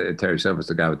think Terry Silver's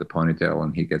the guy with the ponytail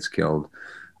and he gets killed.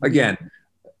 Again,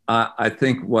 I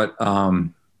think what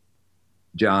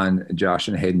Josh,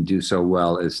 and Hayden do so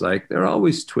well is like they're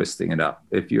always twisting it up.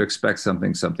 If you expect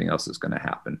something, something else is going to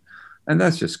happen, and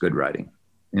that's just good writing,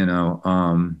 you know.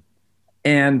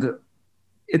 And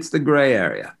it's the gray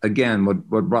area again.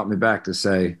 What brought me back to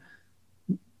say,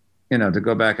 you know, to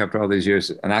go back after all these years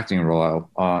an acting role,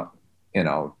 you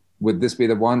know, would this be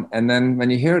the one? And then when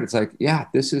you hear it, it's like, yeah,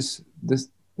 this is this.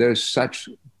 There's such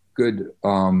good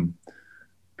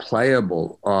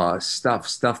playable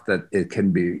stuff that it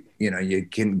can be, you know, you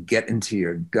can get into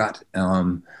your gut,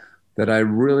 that I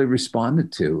really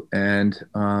responded to, and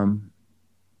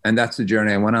that's the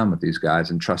journey I went on with these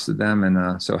guys and trusted them,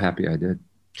 and so happy I did.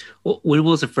 Well, when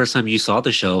was the first time you saw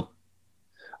the show?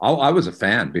 I was a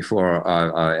fan before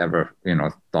I ever, you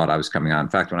know, thought I was coming on. In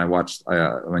fact, when I watched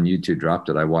when YouTube dropped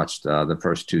it, I watched the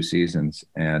first 2 seasons,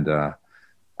 and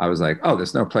I was like, oh,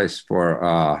 there's no place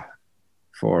for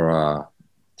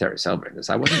Terry Selberg.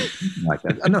 I wasn't like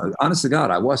that. No, honest to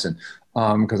God, I wasn't,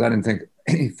 because I didn't think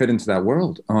he fit into that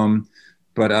world.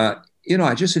 But you know,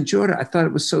 I just enjoyed it. I thought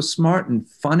it was so smart and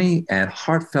funny and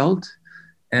heartfelt,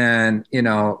 and you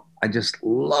know, I just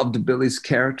loved Billy's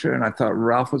character, and I thought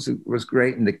Ralph was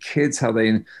great, and the kids, how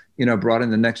they, you know, brought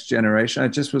in the next generation. I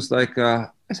just was like, I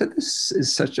said, this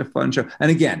is such a fun show.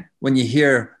 And again, when you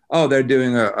hear, oh, they're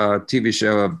doing a TV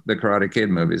show of the Karate Kid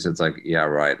movies, it's like, yeah,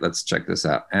 right, let's check this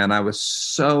out. And I was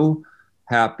so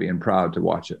happy and proud to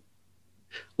watch it.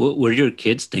 What did your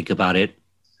kids think about it,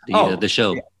 the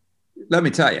show? Let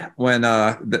me tell you, when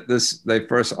they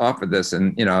first offered this,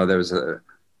 and you know, there was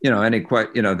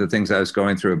the things I was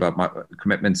going through about my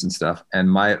commitments and stuff,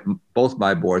 and both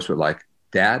my boys were like,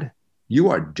 Dad, you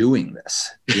are doing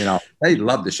this. You know, they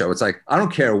love the show. It's like, I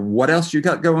don't care what else you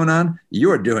got going on,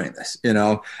 you are doing this, you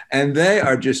know, and they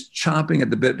are just chomping at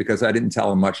the bit because I didn't tell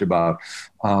them much about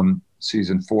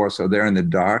season 4. So they're in the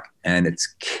dark and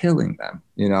it's killing them,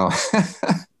 you know.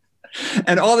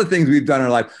 And all the things we've done in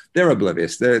our life, they're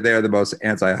oblivious. They're the most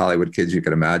anti-Hollywood kids you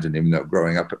can imagine, even though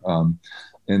growing up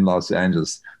in Los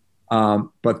Angeles.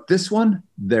 But this one,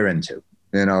 they're into.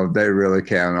 You know, they really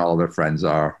can. All their friends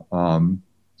are.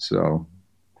 So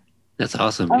that's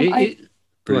awesome. Go ahead,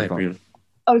 Brianna.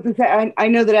 I was going to say, I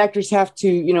know that actors have to,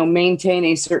 you know, maintain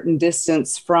a certain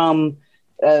distance from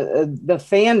the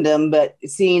fandom, but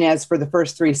seeing as for the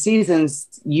first 3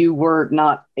 seasons, you were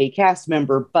not a cast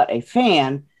member, but a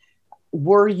fan.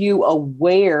 Were you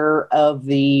aware of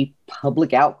the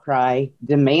public outcry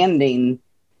demanding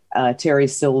Terry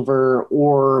Silver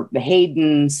or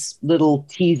Hayden's little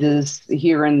teases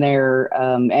here and there,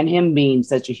 and him being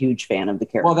such a huge fan of the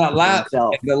character?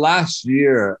 Well, the last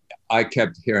year, I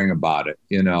kept hearing about it,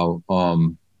 you know,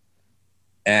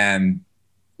 and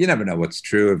you never know what's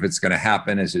true, if it's going to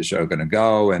happen, is the show going to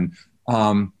go, and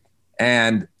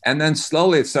then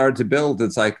slowly it started to build.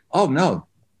 It's like, oh no,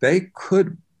 they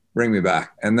could bring me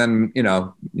back, and then you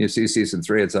know, you see season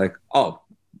 3, it's like, oh,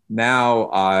 now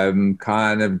I'm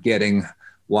kind of getting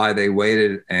why they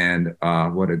waited, and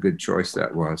what a good choice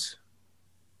that was.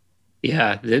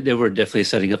 Yeah, they were definitely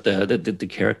setting up the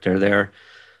character there.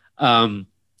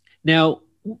 Now,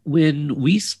 when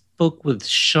we spoke with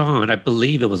Sean, I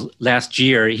believe it was last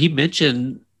year, he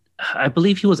mentioned, I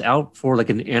believe he was out for like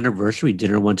an anniversary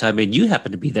dinner one time, and you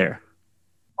happened to be there.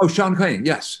 Oh, Sean Coney,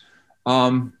 yes.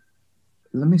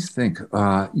 Let me think.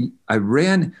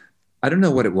 I don't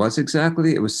know what it was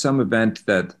exactly. It was some event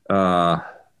that I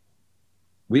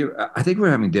think we were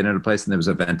having dinner at a place, and there was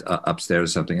an event upstairs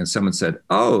or something. And someone said,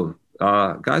 oh,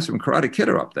 guys from Karate Kid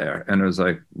are up there. And it was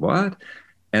like, what?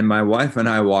 And my wife and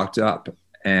I walked up,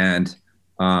 and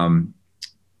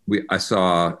I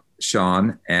saw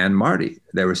Sean and Marty.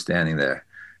 They were standing there.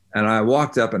 And I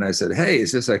walked up and I said, hey,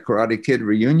 is this a Karate Kid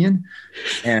reunion?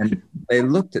 And they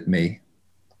looked at me,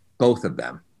 both of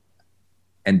them,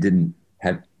 and didn't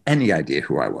have any idea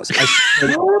who I was.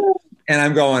 And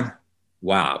I'm going,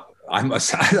 wow, I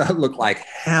look like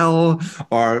hell,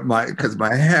 or because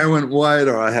my hair went white,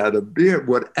 or I had a beard,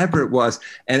 whatever it was.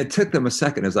 And it took them a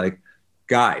second. It's like,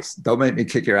 guys, don't make me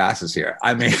kick your asses here.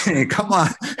 I mean, come on.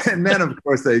 And then of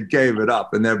course they gave it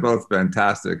up, and they're both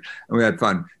fantastic, and we had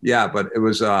fun. Yeah, but it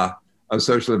was a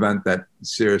social event that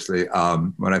seriously,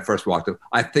 when I first walked up,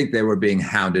 I think they were being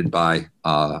hounded by,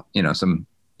 some,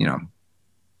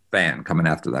 fan coming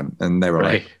after them, and they were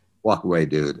like, walk away,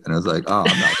 dude. And I was like, oh,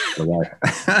 I'm not away.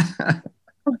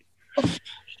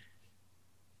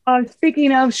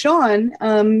 Speaking of Sean,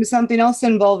 something else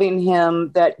involving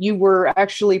him that you were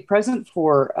actually present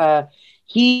for,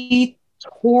 he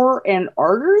tore an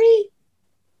artery,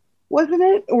 wasn't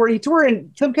it? Or he tore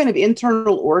in some kind of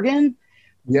internal organ,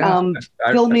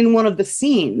 filming one of the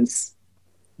scenes.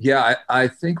 Yeah, I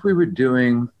think we were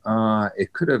doing,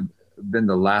 it could have been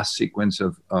the last sequence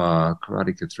of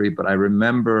Karate Kid 3, but I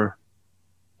remember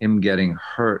him getting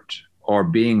hurt or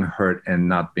being hurt and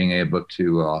not being able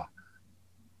to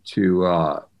do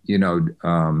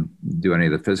any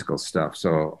of the physical stuff.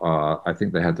 So I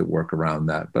think they had to work around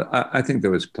that. But I think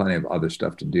there was plenty of other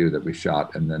stuff to do that we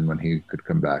shot. And then when he could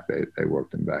come back, they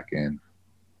worked him back in.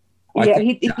 Yeah,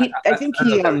 I think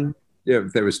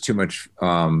there was too much,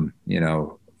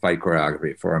 fight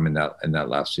choreography for him in that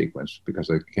last sequence, because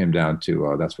it came down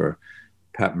to that's where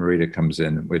Pat Morita comes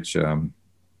in, which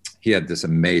he had this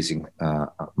amazing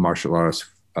martial artist,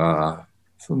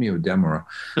 Fumio Demura,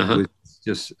 who was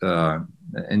just an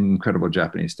incredible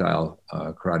Japanese style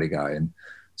karate guy. And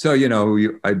so,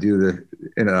 I do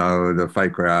the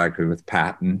fight choreography with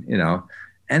Patton,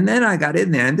 and then I got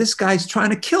in there and this guy's trying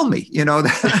to kill me,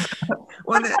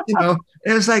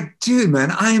 it was like, dude,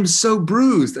 man, I am so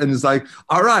bruised. And it's like,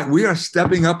 all right, we are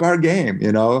stepping up our game,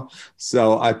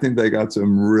 So I think they got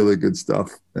some really good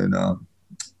stuff. And,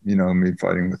 me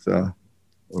fighting with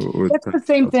that's the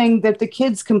same thing that the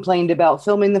kids complained about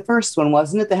filming the first one,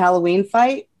 wasn't it? The Halloween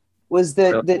fight was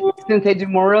that Sensei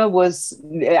Demura was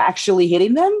actually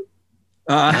hitting them.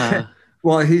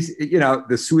 Well, he's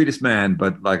the sweetest man,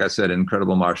 but like I said,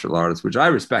 incredible martial artist, which I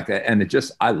respect, and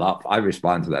I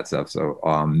respond to that stuff. So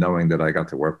knowing that I got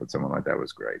to work with someone like that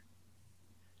was great.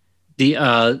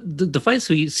 The fight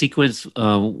sequence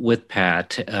with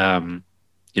Pat.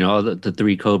 The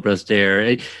three cobras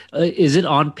there. Is it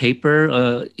on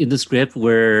paper in the script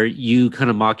where you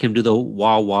kind of mock him to the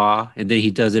wah wah and then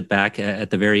he does it back at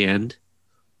the very end?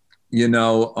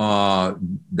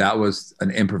 That was an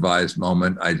improvised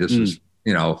moment. I just was,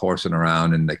 horsing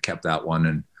around, and they kept that one.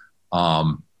 And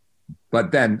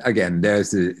but then again,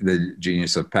 there's the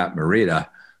genius of Pat Morita.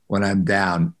 When I'm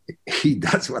down, he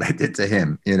does what I did to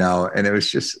him, and it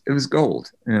was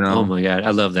gold, Oh my God,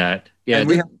 I love that. Yeah, and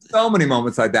we have so many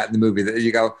moments like that in the movie that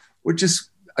you go, we're just,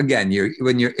 again,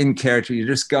 when you're in character, you're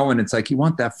just going. It's like you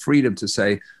want that freedom to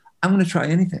say, I'm going to try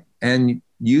anything and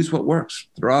use what works,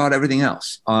 throw out everything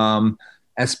else.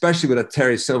 Especially with a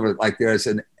Terry Silver, like there's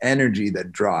an energy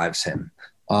that drives him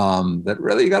that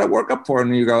really you got to work up for.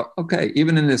 And you go, okay,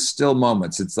 even in his still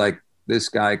moments, it's like this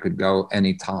guy could go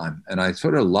anytime. And I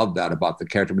sort of love that about the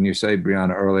character. When you say,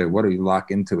 Brianna, earlier, what do you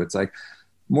lock into? It's like,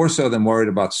 more so than worried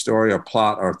about story or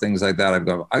plot or things like that, I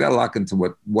got to lock into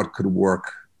what could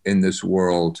work in this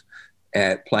world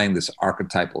at playing this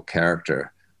archetypal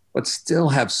character, but still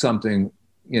have something,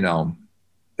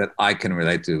 that I can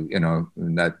relate to,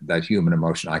 that human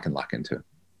emotion I can lock into.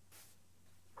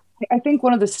 I think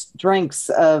one of the strengths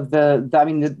of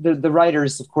the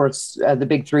writers, of course, the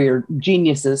big three are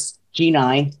geniuses,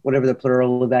 geni, whatever the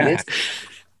plural of that is.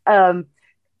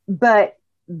 But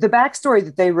the backstory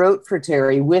that they wrote for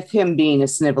Terry, with him being a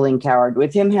sniveling coward,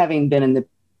 with him having been in the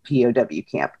POW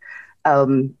camp,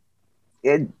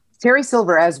 Terry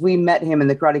Silver, as we met him in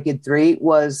the Karate Kid 3,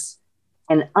 was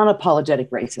an unapologetic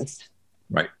racist.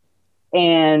 Right.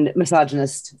 And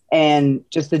misogynist and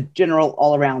just a general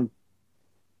all-around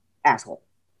asshole.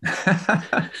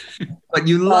 But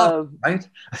you love, right?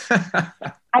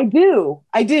 I do.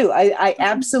 I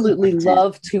absolutely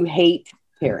love to hate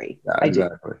Terry. Yeah,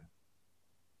 exactly.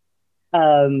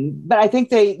 But I think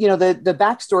the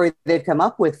backstory they've come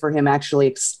up with for him actually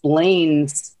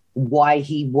explains why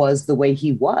he was the way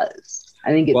he was.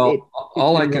 I think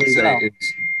all I can say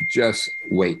is just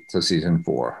wait till season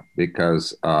 4,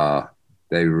 because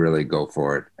they really go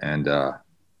for it. And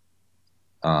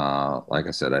like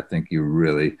I said, I think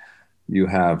you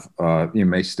have, you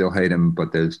may still hate him,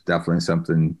 but there's definitely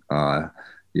something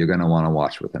you're going to want to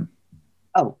watch with him.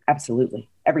 Oh, absolutely.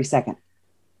 Every second.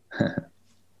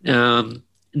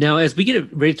 Now, as we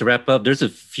get ready to wrap up, there's a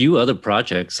few other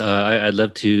projects I'd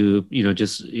love to,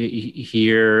 just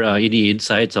hear any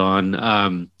insights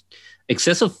on.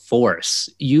 Excessive Force.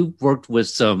 You worked with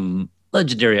some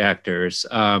legendary actors,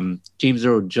 James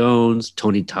Earl Jones,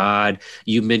 Tony Todd.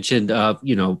 You mentioned,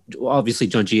 obviously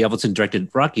John G. Avildsen directed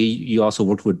Rocky. You also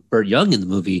worked with Burt Young in the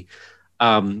movie.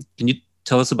 Can you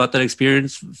tell us about that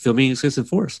experience filming Excessive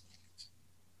Force?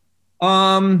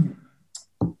 I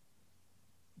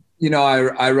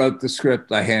wrote the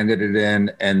script, I handed it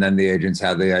in, and then the agents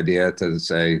had the idea to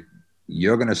say,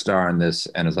 you're going to star in this.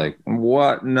 And it's like,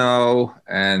 what? No.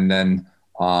 And then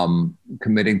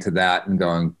committing to that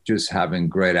and just having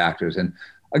great actors. And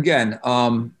again,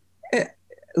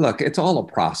 look, it's all a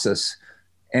process.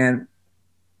 And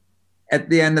at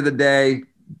the end of the day,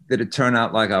 did it turn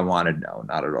out like I wanted? No,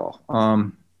 not at all.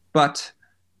 But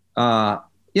I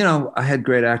had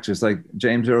great actors like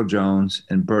James Earl Jones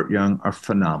and Burt Young are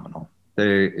phenomenal.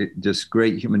 They're just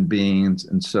great human beings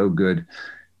and so good.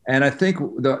 And I think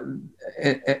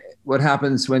what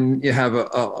happens when you have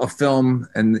a film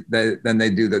and then they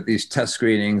do these test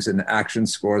screenings and action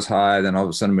scores high, then all of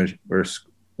a sudden we're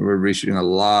reshooting a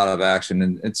lot of action,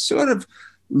 and it sort of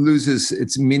loses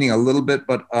its meaning a little bit.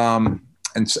 But and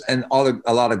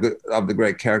a lot of the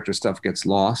great character stuff gets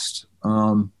lost.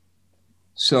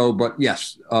 But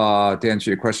yes, to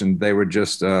answer your question, they were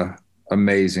just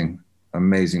amazing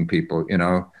people,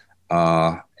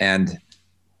 and.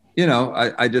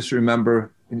 I just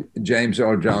remember James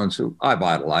Earl Jones, who I've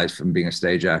idolized from being a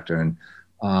stage actor.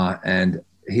 And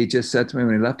he just said to me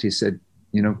when he left, he said,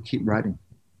 keep writing,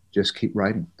 just keep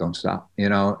writing. Don't stop,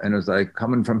 and it was like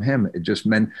coming from him. It just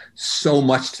meant so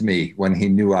much to me when he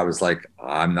knew I was like,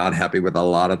 I'm not happy with a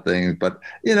lot of things, but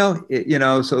so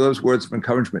those words of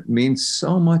encouragement mean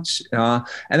so much. And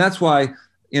that's why,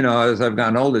 as I've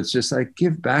gotten older, it's just like,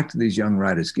 give back to these young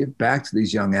writers, give back to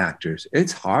these young actors.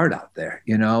 It's hard out there,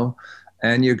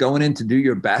 and you're going in to do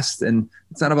your best. And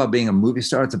it's not about being a movie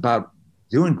star. It's about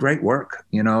doing great work,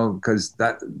 because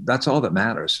that's all that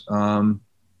matters.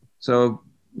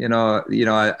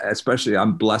 Especially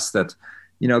I'm blessed that,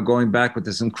 going back with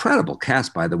this incredible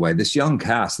cast, by the way, this young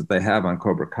cast that they have on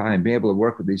Cobra Kai, and being able to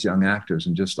work with these young actors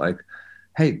and just like,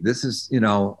 hey, this is,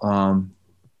 I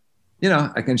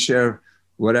can share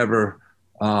whatever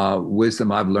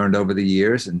wisdom I've learned over the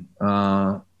years, and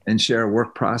share a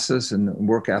work process and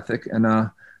work ethic. And I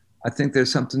think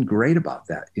there's something great about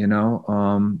that,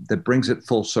 that brings it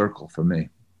full circle for me.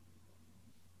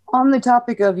 On the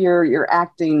topic of your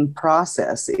acting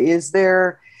process, is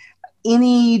there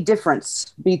any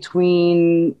difference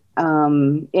between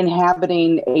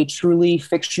inhabiting a truly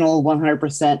fictional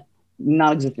 100%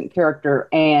 non-existent character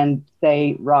and,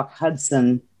 say, Rock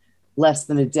Hudson less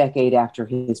than a decade after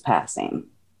his passing?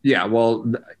 Yeah, well,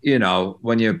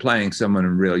 when you're playing someone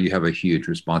in real, you have a huge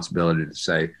responsibility to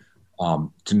say,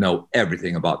 to know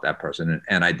everything about that person.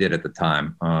 And I did at the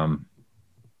time,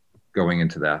 going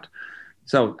into that.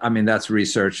 So, I mean, that's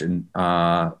research and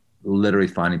literally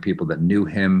finding people that knew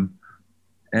him.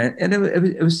 And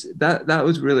it was that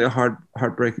was really a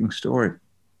heartbreaking story.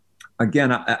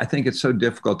 Again, I think it's so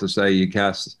difficult to say you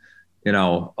cast,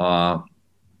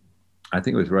 I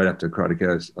think it was right after Karate Kid,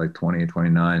 I was like 20 or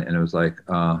 29. And it was like,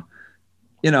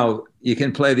 you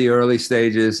can play the early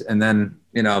stages and then,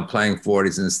 playing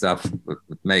 40s and stuff with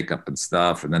makeup and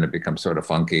stuff. And then it becomes sort of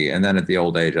funky. And then at the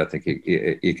old age, I think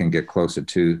you can get closer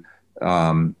to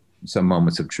some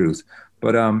moments of truth.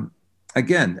 But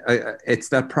again, it's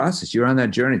that process. You're on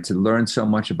that journey to learn so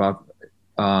much about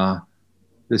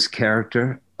this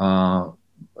character, the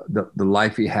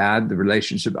life he had, the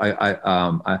relationship.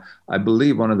 I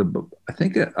believe one of the, I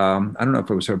think, I don't know if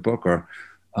it was her book or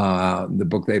the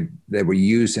book they were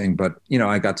using, but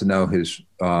I got to know his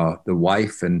the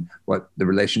wife and what the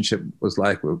relationship was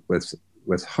like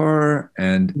with her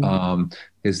and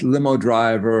his limo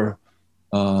driver.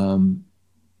 All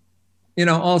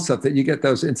stuff that you get,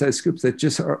 those inside scoops that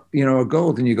just are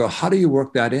gold, and you go, how do you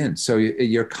work that in? So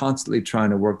you're constantly trying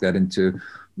to work that into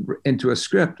a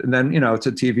script, and then it's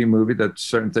a TV movie that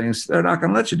certain things they're not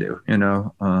going to let you do.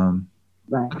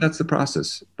 Right. That's the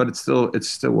process, but it's still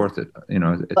worth it.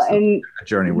 It's a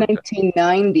journey.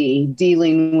 1990,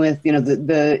 dealing with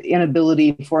the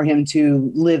inability for him to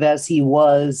live as he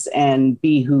was and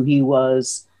be who he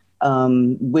was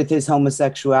with his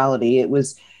homosexuality. It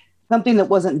was something that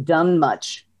wasn't done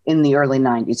much in the early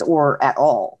 90s or at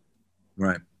all.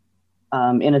 Right.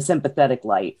 In a sympathetic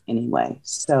light, anyway.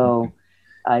 So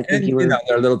I think there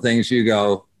are little things you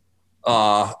go,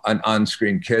 an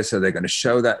on-screen kiss, are they going to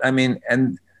show that? I mean,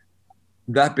 and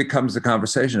that becomes the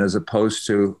conversation, as opposed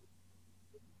to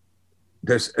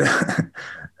there's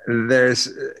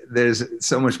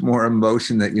so much more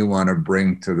emotion that you want to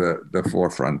bring to the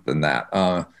forefront than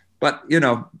that. But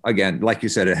again, like you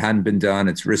said, it hadn't been done.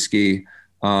 It's risky,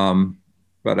 but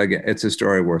again, it's a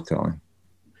story worth telling.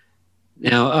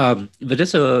 Now,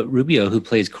 Vanessa Rubio, who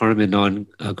plays Carmen on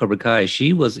Cobra Kai,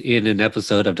 she was in an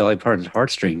episode of Dolly Parton's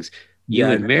Heartstrings. You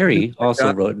and Mary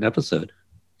also wrote an episode.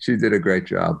 She did a great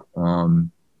job. We,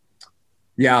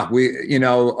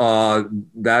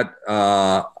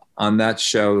 that on that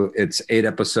show, it's 8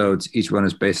 episodes. Each one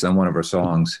is based on one of her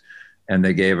songs, and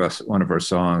they gave us one of her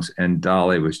songs. And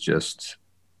Dolly was just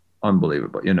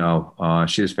unbelievable.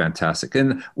 She was fantastic.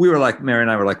 And we were like, Mary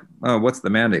and I were like, oh, what's the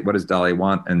mandate? What does Dolly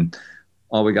want? And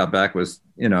all we got back was,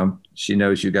 she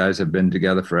knows you guys have been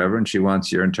together forever and she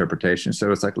wants your interpretation.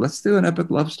 So it's like, let's do an epic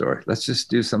love story. Let's just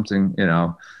do something,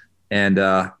 and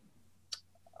we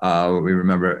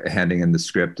remember handing in the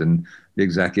script, and the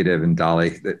executive and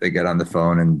Dolly, they get on the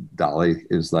phone, and Dolly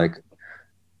is like,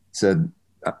 said,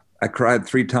 I cried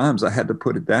 3 times. I had to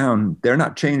put it down. They're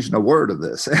not changing a word of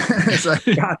this. It's like,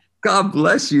 God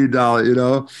bless you, Dolly, you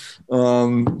know?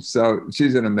 So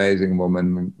she's an amazing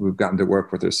woman. We've gotten to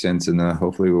work with her since, and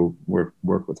hopefully we'll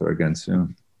work with her again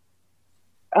soon.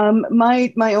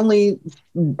 My only,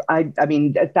 I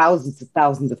mean,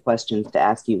 thousands of questions to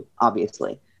ask you,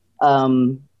 obviously.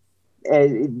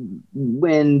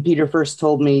 When Peter first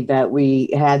told me that we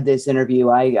had this interview,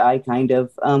 I kind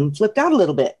of flipped out a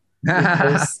little bit.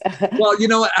 Well, you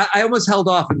know, I almost held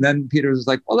off, and then Peter was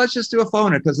like, "Well, let's just do a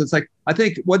phone it," because it's like I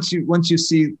think once you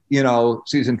see, you know,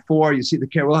 season 4, you see the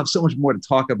care. We'll have so much more to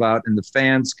talk about, and the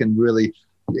fans can really,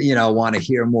 you know, want to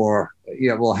hear more. You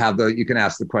know, we'll have you can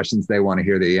ask the questions they want to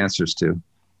hear the answers to.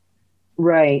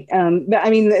 Right. But I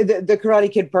mean, the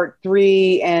Karate Kid Part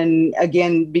 3, and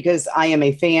again, because I am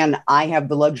a fan, I have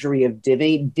the luxury of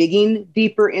digging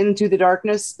deeper into the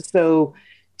darkness. So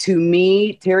to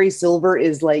me, Terry Silver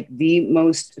is like the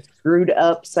most screwed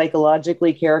up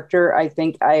psychologically character I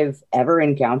think I've ever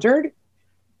encountered,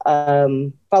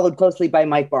 followed closely by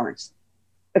Mike Barnes.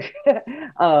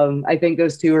 I think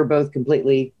those two are both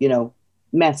completely, you know,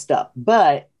 messed up,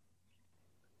 but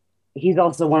he's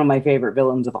also one of my favorite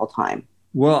villains of all time.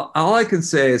 Well, all I can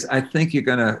say is I think you're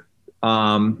going to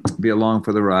be along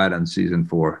for the ride on season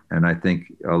 4. And I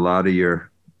think a lot of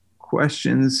your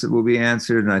questions will be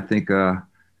answered. And I think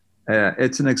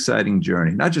it's an exciting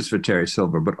journey, not just for Terry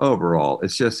Silver, but overall.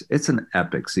 It's an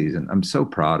epic season. I'm so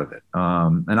proud of it.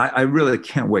 And I really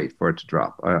can't wait for it to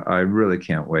drop. I really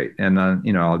can't wait. And,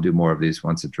 you know, I'll do more of these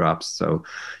once it drops. So,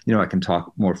 you know, I can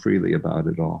talk more freely about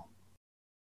it all.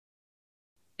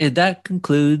 And that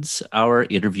concludes our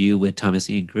interview with Thomas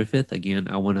Ian Griffith. Again,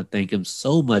 I want to thank him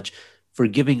so much for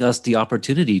giving us the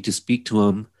opportunity to speak to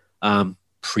him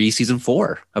pre-season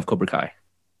 4 of Cobra Kai.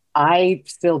 I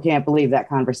still can't believe that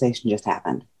conversation just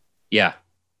happened. Yeah.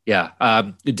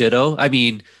 Ditto. I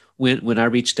mean, when I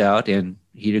reached out and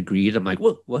he agreed, I'm like,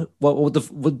 what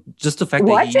just the fact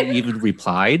that he even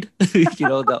replied, you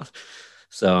know,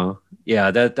 so yeah,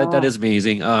 that is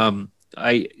amazing.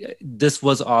 This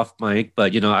was off mic,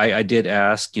 but you know, I did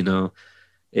ask, you know,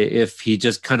 if he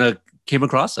just kind of came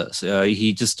across us.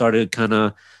 He just started kind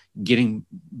of getting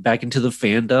back into the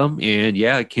fandom, and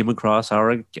yeah, came across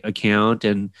our account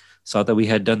and saw that we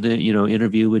had done the, you know,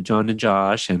 interview with John and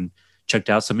Josh, and checked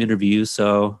out some interviews.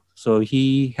 So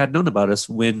he had known about us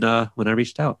when I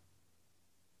reached out,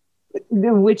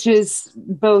 which is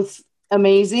both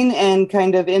amazing and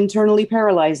kind of internally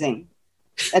paralyzing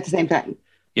at the same time.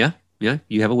 Yeah,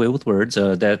 you have a way with words.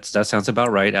 That sounds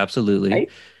about right. Absolutely. Right?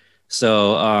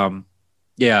 So,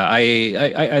 yeah,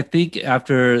 I think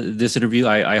after this interview,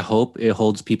 I hope it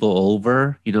holds people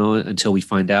over, you know, until we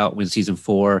find out when season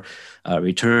 4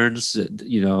 returns.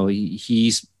 You know,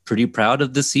 he's pretty proud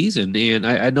of the season, and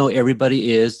I know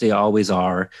everybody is. They always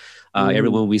are.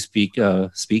 Everyone we speak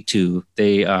to,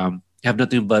 they have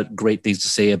nothing but great things to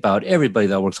say about everybody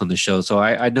that works on the show. So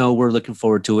I know we're looking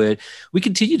forward to it. We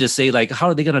continue to say, like, how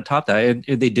are they going to top that?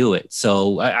 And they do it.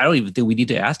 So I don't even think we need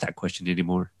to ask that question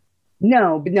anymore.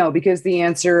 No, because the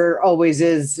answer always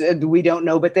is, we don't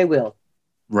know, but they will.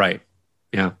 Right.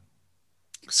 Yeah.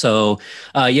 So,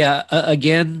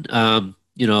 again,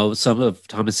 you know, some of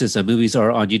Thomas's movies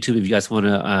are on YouTube. If you guys want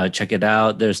to check it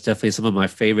out, there's definitely some of my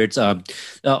favorites.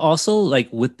 Also, like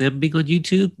with them being on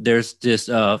YouTube, there's this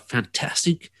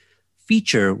fantastic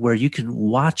feature where you can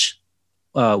watch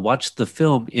the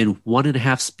film in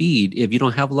 1.5 speed if you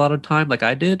don't have a lot of time, like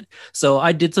I did. So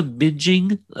I did some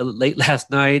binging late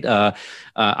last night.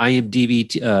 IMDb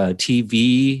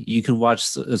TV, you can watch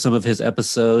some of his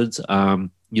episodes.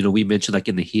 You know, we mentioned like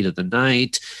In the Heat of the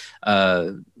Night.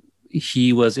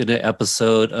 He was in an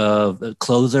episode of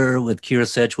Closer with Kira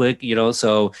Sedgwick, you know,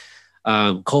 so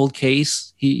Cold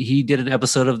Case, he did an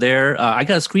episode of there. I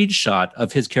got a screenshot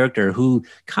of his character who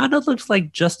kind of looks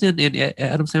like Justin and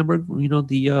Adam Sandberg, you know,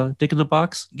 the Dick in the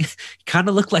Box. Kind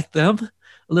of look like them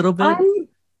a little bit. I'm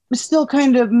still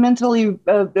kind of mentally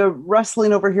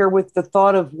wrestling over here with the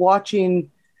thought of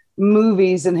watching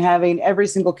movies and having every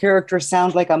single character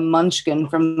sound like a munchkin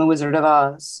from The Wizard of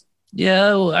Oz.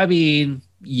 Yeah, I mean...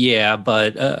 Yeah,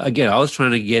 but again, I was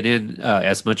trying to get in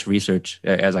as much research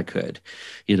as I could,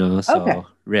 you know. So okay.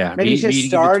 Yeah, maybe you should have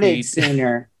started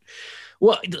sooner.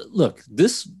 Well, look,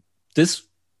 this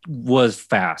was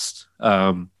fast.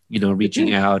 You know,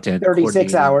 reaching out and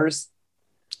 36 hours.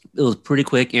 It was pretty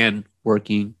quick, and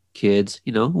working kids,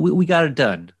 you know, we got it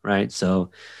done, right? So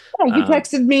yeah, you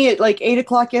texted me at like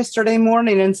 8:00 yesterday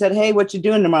morning and said, "Hey, what you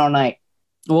doing tomorrow night?"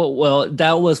 Well,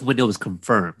 that was when it was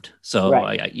confirmed. So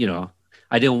right. you know.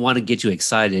 I didn't want to get you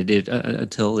excited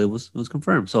until it was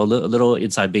confirmed. So a little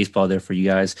inside baseball there for you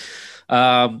guys.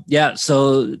 Yeah,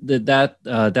 so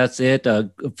that's it.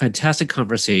 Fantastic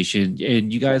conversation,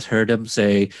 and you guys heard him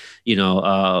say,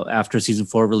 after season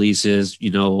 4 releases,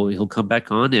 he'll come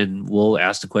back on and we'll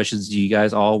ask the questions you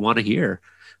guys all want to hear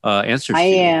answers. I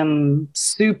am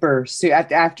super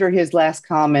after his last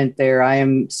comment there. I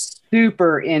am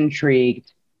super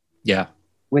intrigued. Yeah,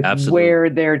 with absolutely. Where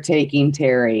they're taking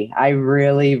Terry. I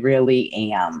really,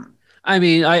 really am. I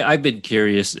mean, I've been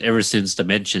curious ever since the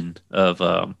mention of.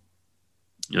 I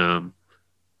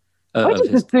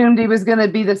just assumed he was going to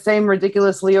be the same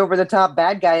ridiculously over the top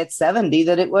bad guy at 70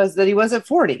 that he was at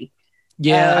 40.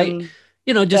 Yeah, I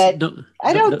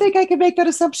don't think I could make that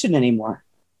assumption anymore.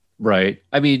 Right.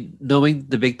 I mean, knowing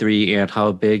the big three and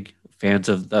how big fans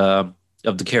of the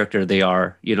character they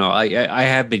are, I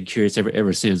have been curious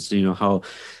ever since, how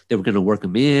they were going to work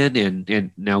him in,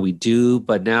 and now we do,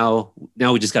 but now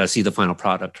we just got to see the final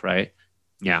product, right?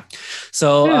 Yeah.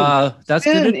 So that's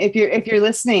good. If you're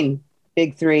listening,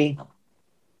 big three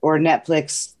or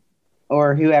Netflix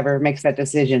or whoever makes that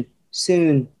decision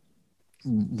soon.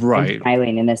 Right. I'm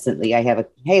smiling innocently. I have a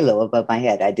halo above my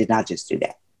head. I did not just do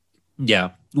that.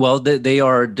 Yeah. Well, they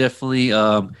are definitely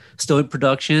still in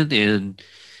production, and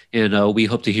we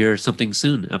hope to hear something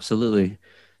soon. Absolutely.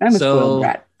 I'm a spoiled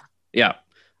brat. Yeah.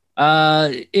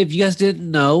 If you guys didn't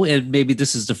know, and maybe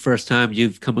this is the first time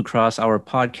you've come across our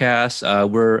podcast,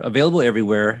 we're available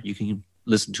everywhere. You can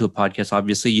listen to a podcast.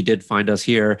 Obviously, you did find us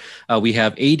here. We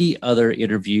have 80 other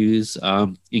interviews,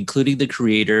 including the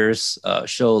creators,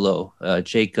 Sholo,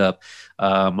 Jacob,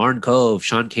 Martin Cove,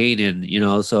 Sean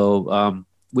Kanan, so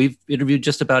we've interviewed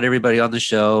just about everybody on the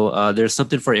show. There's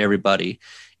something for everybody.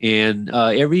 And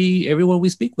everyone we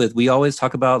speak with, we always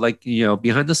talk about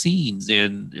behind the scenes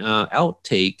and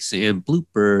outtakes and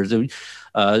bloopers and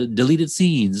deleted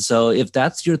scenes. So if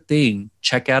that's your thing,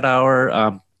 check out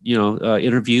our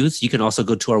interviews. You can also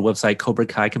go to our website, Cobra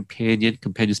Kai Companion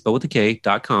spelled with a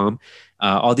K.com.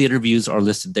 All the interviews are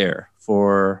listed there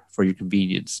for your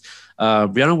convenience.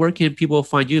 Brianna, where can people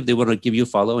find you if they want to give you a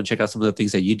follow and check out some of the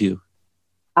things that you do?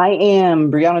 I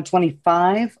am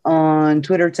Brianna25 on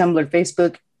Twitter, Tumblr,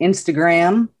 Facebook,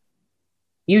 Instagram,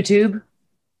 YouTube,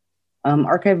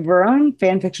 Archive of Our Own,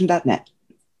 fanfiction.net.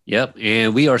 Yep.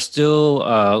 And we are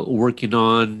still working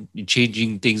on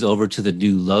changing things over to the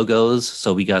new logos.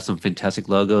 So we got some fantastic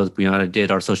logos. Brianna did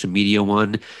our social media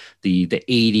one, the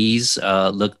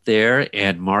 80s look there,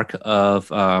 and Mark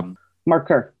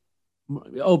Kerr.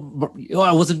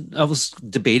 I was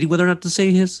debating whether or not to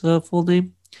say his full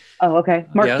name. Oh, okay.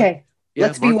 Mark K.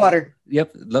 Let's Be Water.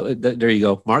 Yep. There you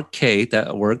go. Mark K.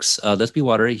 That works. Let's Be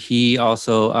Water. He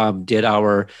also did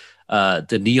our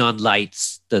the neon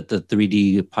lights, the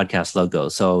 3D podcast logo.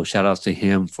 So shout outs to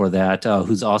him for that.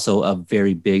 Who's also a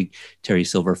very big Terry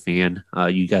Silver fan.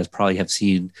 You guys probably have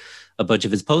seen a bunch of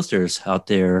his posters out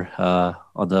there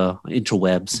on the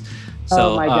interwebs.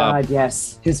 So, oh my God,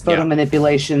 yes. His photo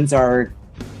manipulations are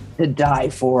to die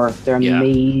for. They're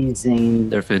amazing.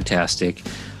 They're fantastic.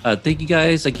 Thank you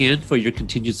guys again for your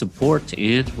continued support,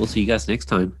 and we'll see you guys next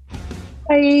time.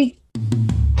 Bye.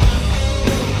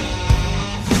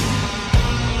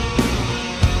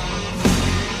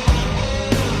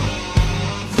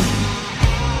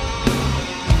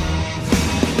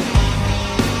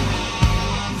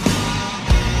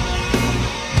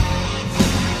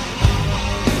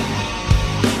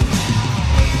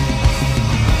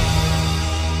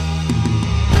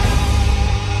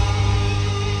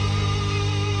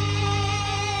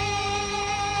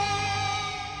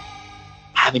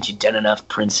 Haven't you done enough,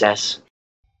 princess?